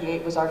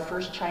 1878 was our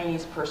first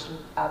Chinese person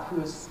who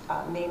was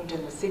named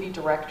in the city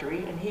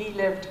directory, and he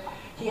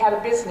had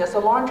a business, a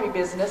laundry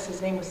business.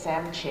 His name was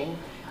Sam Ching,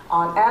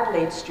 on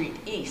Adelaide Street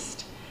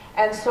East.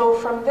 And so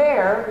from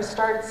there, we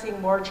started seeing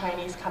more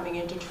Chinese coming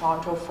into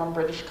Toronto from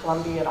British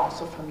Columbia and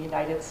also from the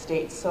United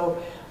States. So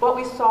what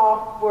we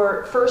saw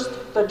were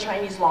first the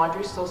Chinese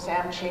laundry, so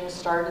Sam Ching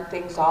started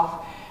things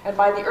off. And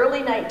by the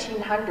early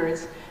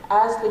 1900s,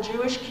 as the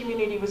Jewish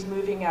community was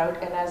moving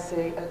out and as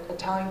the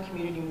Italian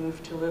community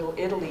moved to Little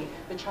Italy,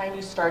 the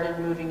Chinese started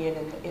moving in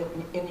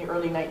the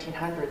early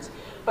 1900s.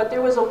 But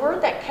there was a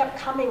word that kept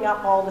coming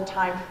up all the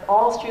time,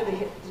 all through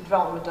the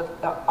development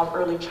of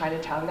early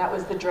Chinatown. That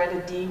was the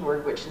dreaded D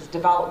word, which is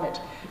development.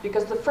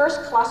 Because the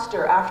first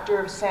cluster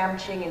after Sam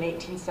Ching in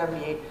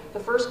 1878, the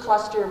first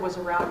cluster was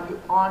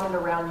on and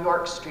around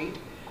York Street,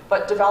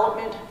 but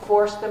development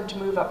forced them to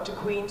move up to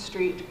Queen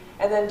Street,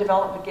 and then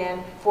development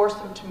again forced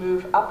them to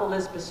move up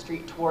Elizabeth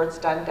Street towards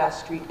Dundas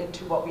Street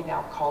into what we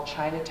now call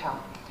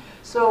Chinatown.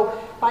 So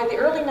by the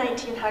early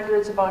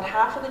 1900s, about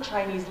half of the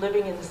Chinese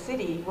living in the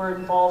city were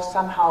involved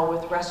somehow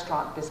with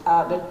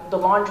the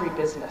laundry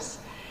business.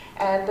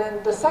 And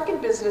then the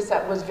second business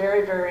that was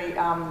very, very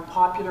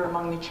popular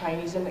among the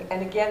Chinese, and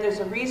again, there's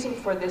a reason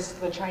for this,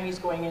 the Chinese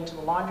going into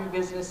the laundry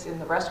business, in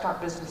the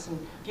restaurant business, and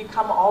if you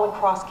come all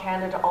across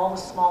Canada, all the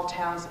small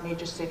towns,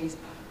 major cities,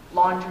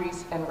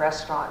 laundries and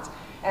restaurants.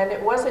 And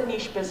it was a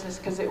niche business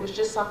because it was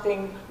just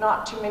something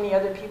not too many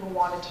other people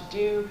wanted to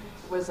do.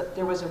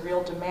 There was a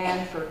real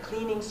demand for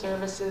cleaning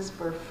services,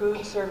 for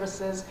food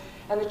services,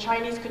 and the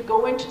Chinese could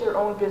go into their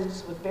own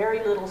business with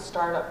very little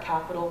startup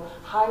capital,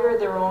 hire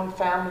their own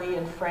family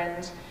and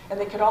friends, and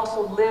they could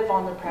also live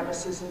on the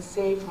premises and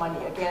save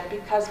money, again,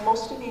 because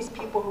most of these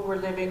people who were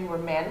living were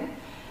men,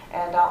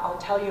 and I'll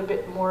tell you a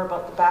bit more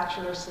about the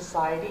Bachelor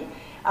Society.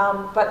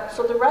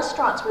 So the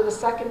restaurants were the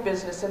second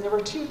business, and there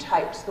were two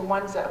types, the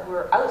ones that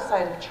were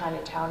outside of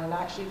Chinatown, and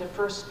actually the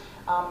first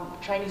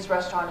Chinese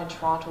restaurant in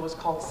Toronto was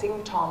called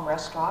Sing Tong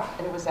Restaurant,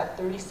 and it was at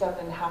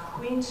 37.5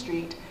 Queen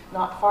Street,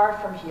 not far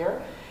from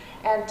here.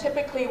 And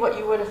typically what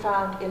you would have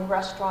found in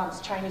restaurants,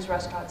 Chinese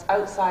restaurants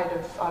outside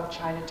of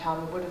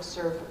Chinatown, would have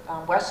served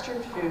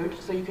Western food,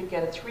 so you could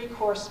get a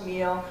 3-course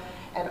meal,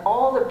 and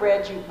all the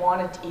bread you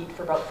wanted to eat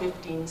for about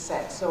 15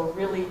 cents, so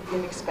really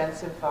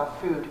inexpensive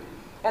food.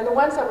 And the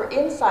ones that were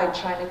inside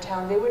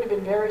Chinatown, they would have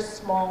been very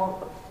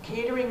small,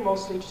 catering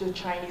mostly to the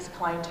Chinese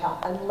clientele,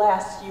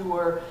 unless you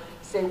were,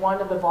 say, one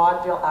of the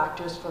vaudeville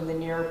actors from the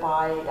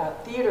nearby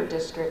theater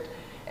district.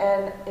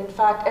 And in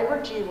fact,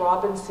 Edward G.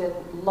 Robinson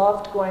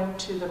loved going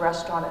to the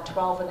restaurant at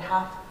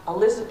 12.5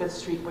 Elizabeth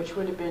Street, which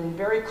would have been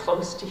very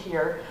close to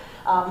here.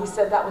 He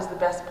said that was the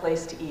best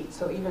place to eat.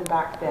 So even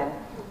back then,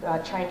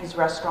 Chinese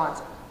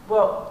restaurants,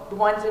 well, the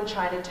ones in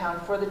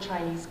Chinatown for the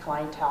Chinese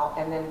clientele,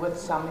 and then with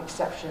some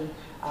exception,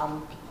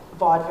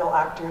 vaudeville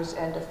actors,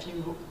 and a few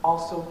who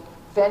also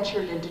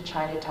ventured into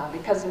Chinatown,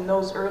 because in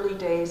those early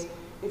days,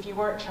 if you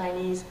weren't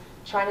Chinese,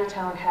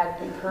 Chinatown had,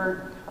 you've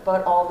heard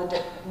about all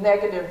the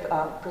negative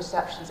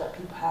perceptions that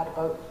people had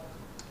about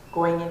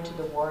going into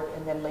the ward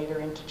and then later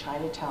into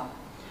Chinatown.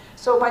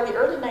 So by the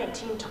early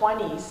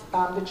 1920s,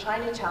 the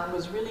Chinatown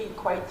was really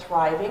quite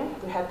thriving.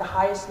 We had the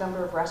highest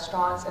number of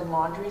restaurants and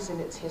laundries in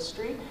its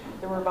history.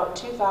 There were about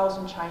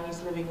 2,000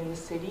 Chinese living in the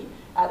city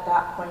at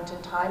that point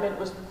in time, and it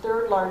was the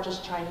third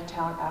largest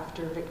Chinatown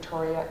after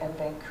Victoria and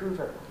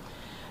Vancouver.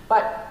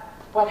 But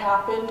what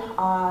happened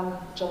on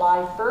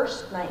July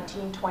 1st,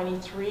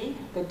 1923,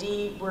 the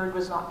D word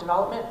was not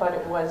development, but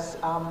it was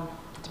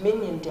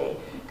Dominion Day,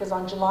 because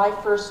on July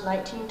 1st,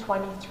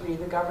 1923,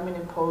 the government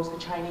imposed the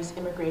Chinese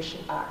Immigration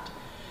Act,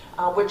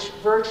 which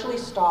virtually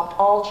stopped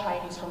all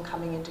Chinese from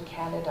coming into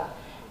Canada.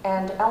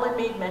 And Ellen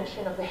made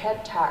mention of the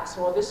head tax.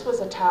 Well, this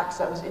was a tax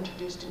that was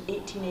introduced in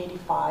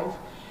 1885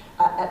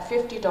 at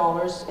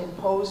 $50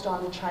 imposed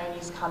on the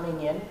Chinese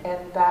coming in, and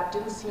that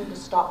didn't seem to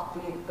stop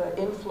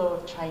the inflow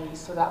of Chinese,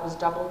 so that was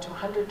doubled to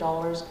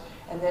 $100,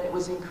 and then it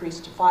was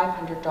increased to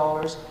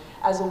 $500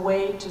 as a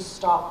way to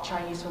stop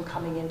Chinese from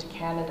coming into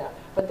Canada.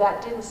 But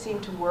that didn't seem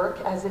to work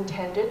as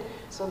intended,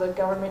 so the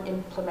government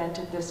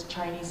implemented this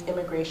Chinese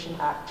Immigration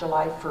Act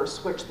July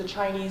 1st, which the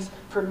Chinese,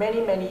 for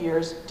many, many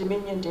years,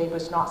 Dominion Day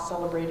was not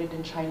celebrated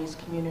in Chinese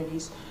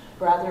communities.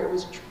 Rather, it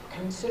was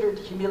considered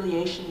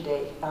Humiliation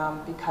Day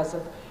because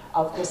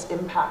of this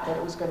impact that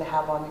it was going to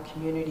have on the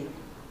community.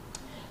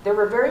 There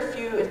were very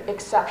few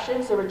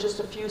exceptions. There were just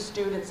a few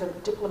students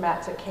and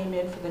diplomats that came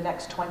in for the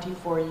next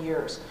 24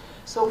 years.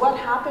 So what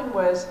happened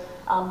was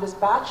this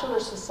bachelor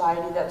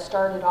society that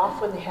started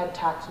off when the head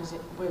tax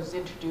was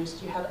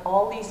introduced, you had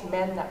all these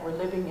men that were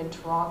living in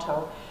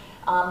Toronto.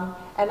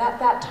 And at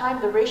that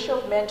time, the ratio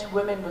of men to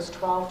women was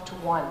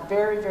 12-1.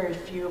 Very, very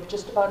few,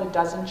 just about a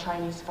dozen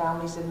Chinese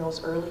families in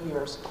those early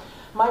years.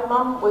 My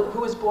mom, who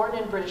was born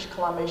in British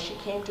Columbia, she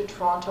came to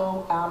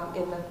Toronto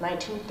in the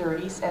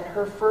 1930s, and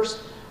her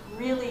first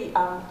really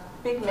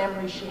big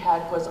memory she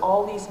had was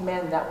all these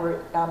men that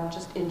were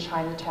just in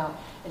Chinatown.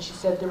 And she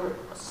said there were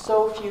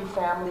so few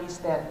families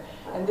then,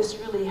 and this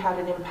really had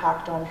an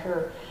impact on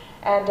her.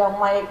 And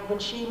when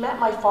she met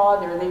my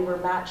father, they were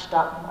matched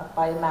up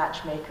by a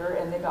matchmaker,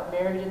 and they got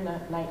married in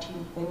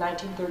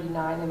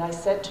 1939. And I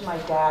said to my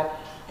dad,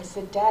 I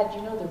said, Dad,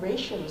 you know, the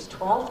ratio is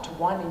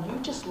 12-1, and you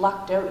just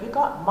lucked out. You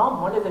got Mom,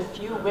 one of the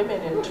few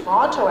women in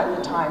Toronto at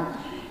the time.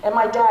 And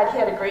my dad, he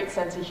had a great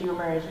sense of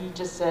humor, and he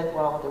just said,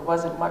 well, there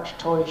wasn't much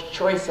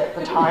choice at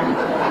the time.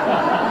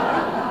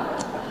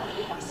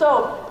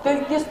 So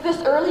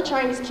this early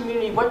Chinese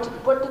community,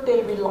 what did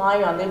they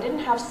rely on? They didn't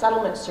have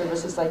settlement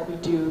services like we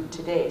do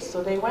today.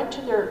 So they went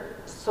to their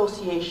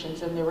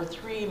associations, and there were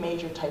three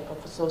major types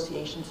of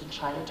associations in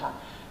Chinatown.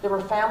 There were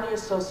family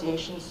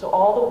associations, so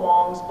all the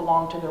Wongs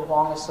belonged to their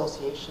Wong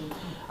association.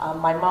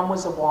 My mom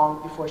was a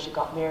Wong before she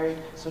got married,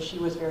 so she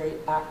was very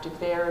active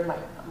there.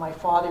 My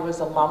father was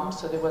a Lum,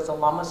 so there was a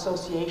Lum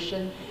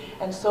association.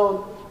 And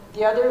so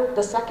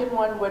the second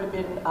one would have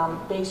been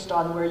based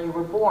on where you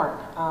were born.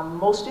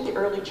 Most of the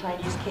early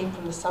Chinese came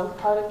from the south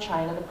part of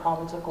China, the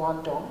province of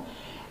Guangdong.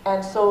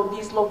 And so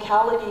these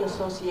locality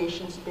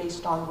associations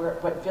based on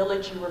what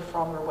village you were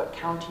from or what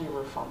county you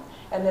were from.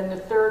 And then the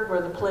third were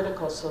the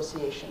political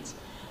associations.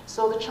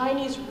 So the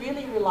Chinese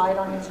really relied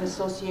on these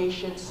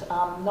associations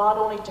not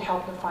only to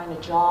help them find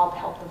a job,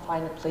 help them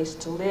find a place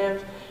to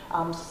live,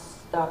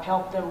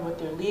 help them with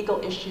their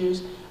legal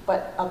issues,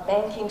 but a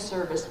banking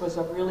service was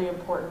a really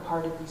important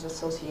part of these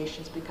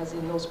associations, because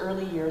in those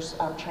early years,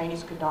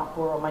 Chinese could not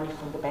borrow money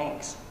from the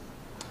banks.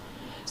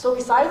 So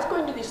besides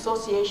going to the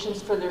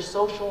associations for their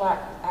social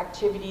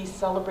activities,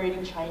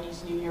 celebrating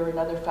Chinese New Year and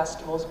other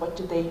festivals, what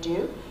did they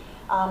do?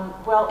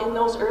 Well, in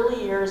those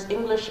early years,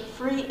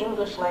 free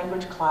English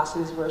language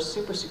classes were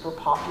super, super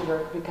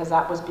popular, because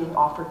that was being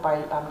offered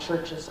by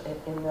churches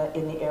in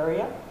the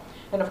area.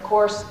 And of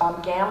course,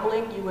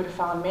 gambling, you would have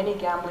found many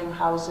gambling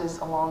houses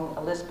along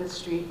Elizabeth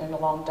Street and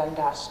along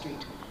Dundas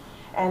Street.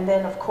 And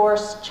then of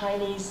course,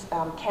 Chinese,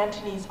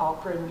 Cantonese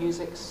opera and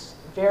music's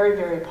very,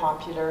 very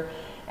popular.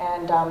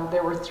 And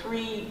there were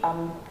three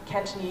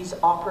Cantonese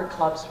opera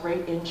clubs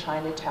right in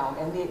Chinatown.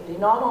 And they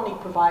not only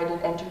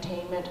provided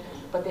entertainment,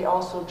 but they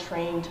also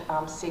trained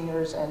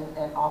singers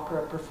and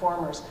opera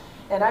performers.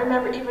 And I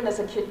remember even as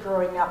a kid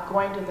growing up,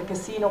 going to the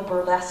Casino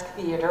Burlesque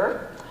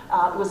Theater.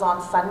 It was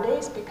on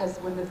Sundays, because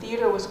when the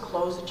theater was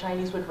closed, the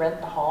Chinese would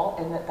rent the hall,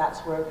 and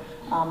that's where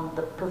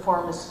the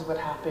performances would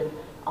happen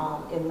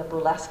in the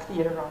burlesque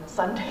theater on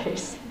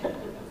Sundays.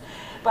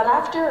 But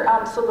after,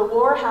 so the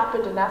war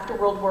happened, and after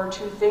World War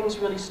II, things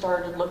really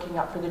started looking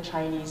up for the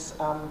Chinese.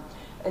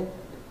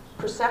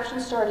 Perception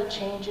started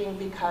changing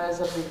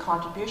because of the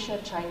contribution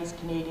of Chinese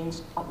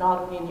Canadians, not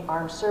only in the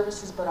armed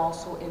services, but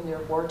also in their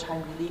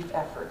wartime relief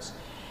efforts.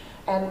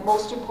 And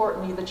most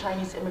importantly, the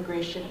Chinese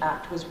Immigration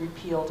Act was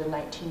repealed in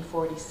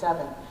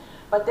 1947.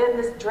 But then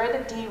this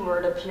dreaded D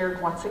word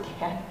appeared once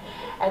again,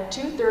 and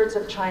 2/3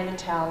 of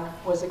Chinatown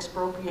was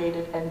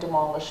expropriated and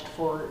demolished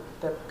for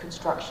the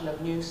construction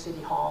of new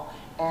City Hall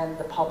and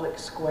the public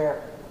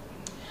square.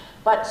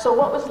 But so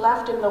what was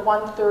left in the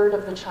 1/3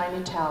 of the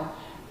Chinatown,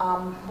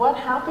 what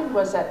happened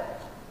was that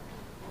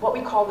what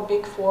we call the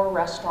Big Four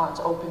restaurants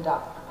opened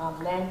up.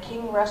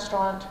 Nanking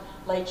Restaurant,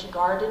 Lychee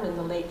Garden in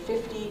the late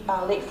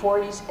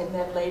 40s, and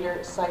then later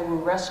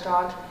Saiwu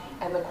Restaurant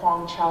and the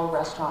Kwang Chow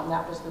Restaurant, and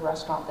that was the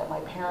restaurant that my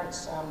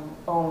parents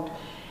owned.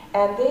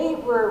 And they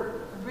were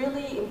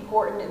really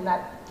important in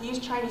that these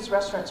Chinese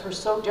restaurants were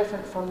so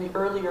different from the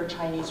earlier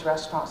Chinese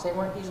restaurants. They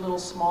weren't these little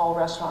small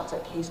restaurants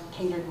that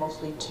catered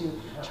mostly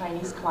to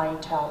Chinese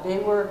clientele.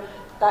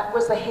 That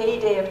was the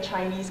heyday of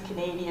Chinese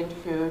Canadian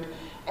food,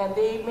 and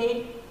they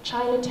made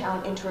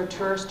Chinatown into a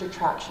tourist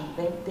attraction.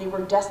 They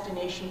were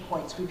destination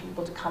points for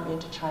people to come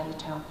into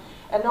Chinatown.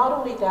 And not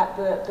only that,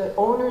 the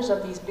owners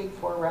of these Big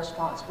Four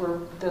restaurants were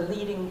the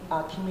leading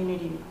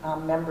community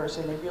members,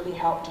 and they really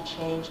helped to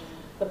change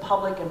the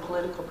public and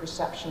political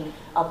perception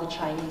of the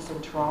Chinese in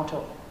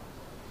Toronto.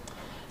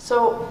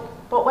 So,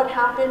 but what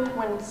happened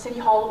when City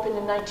Hall opened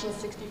in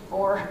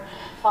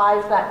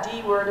 1964-5, that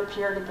D word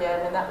appeared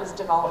again, and that was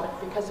development,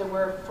 because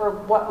for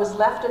what was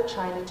left of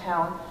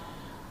Chinatown,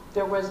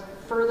 there was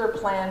further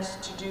plans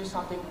to do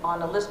something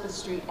on Elizabeth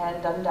Street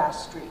and Dundas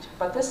Street.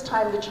 But this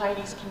time the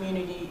Chinese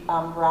community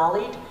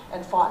rallied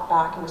and fought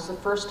back. It was the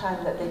first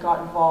time that they got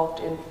involved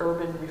in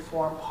urban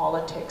reform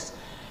politics.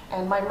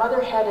 And my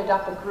mother headed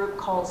up a group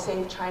called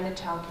Save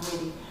Chinatown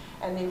Committee,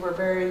 and they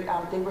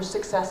were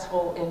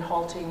successful in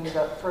halting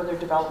the further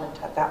development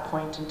at that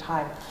point in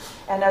time.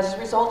 And as a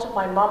result of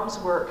my mom's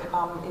work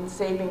in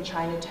saving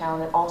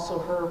Chinatown, and also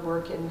her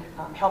work in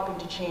helping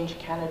to change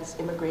Canada's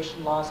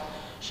immigration laws,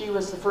 she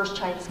was the first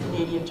Chinese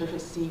Canadian to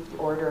receive the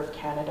Order of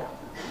Canada.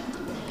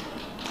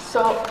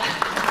 So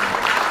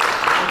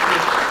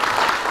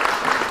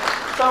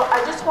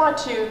I just want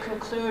to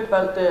conclude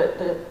about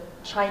the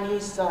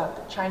Chinese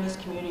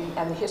community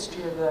and the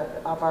history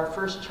of our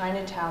first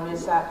Chinatown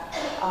is that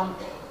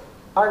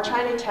our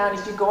Chinatown,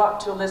 if you go up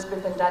to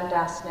Elizabeth and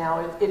Dundas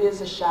now, it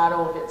is a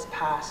shadow of its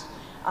past.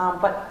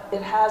 But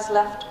it has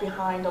left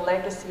behind a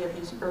legacy of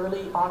these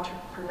early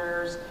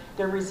entrepreneurs,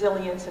 their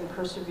resilience and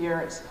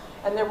perseverance.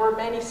 And there were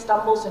many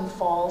stumbles and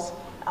falls,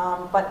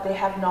 but they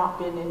have not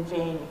been in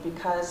vain,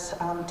 because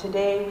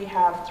today we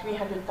have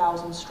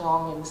 300,000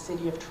 strong in the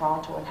city of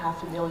Toronto and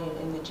 500,000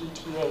 in the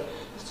GTA,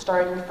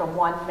 starting from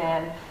one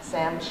man,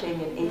 Sam Ching,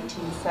 in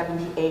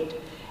 1878.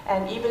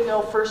 And even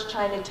though First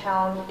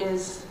Chinatown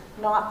is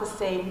not the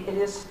same, it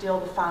is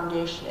still the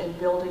foundation and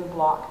building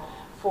block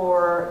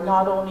for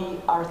not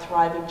only our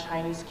thriving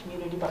Chinese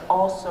community, but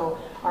also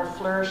our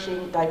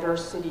flourishing,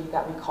 diverse city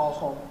that we call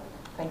home.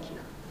 Thank you.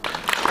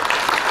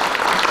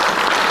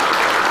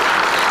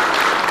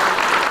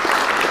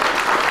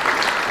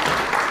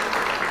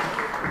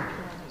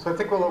 So I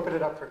think we'll open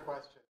it up for questions.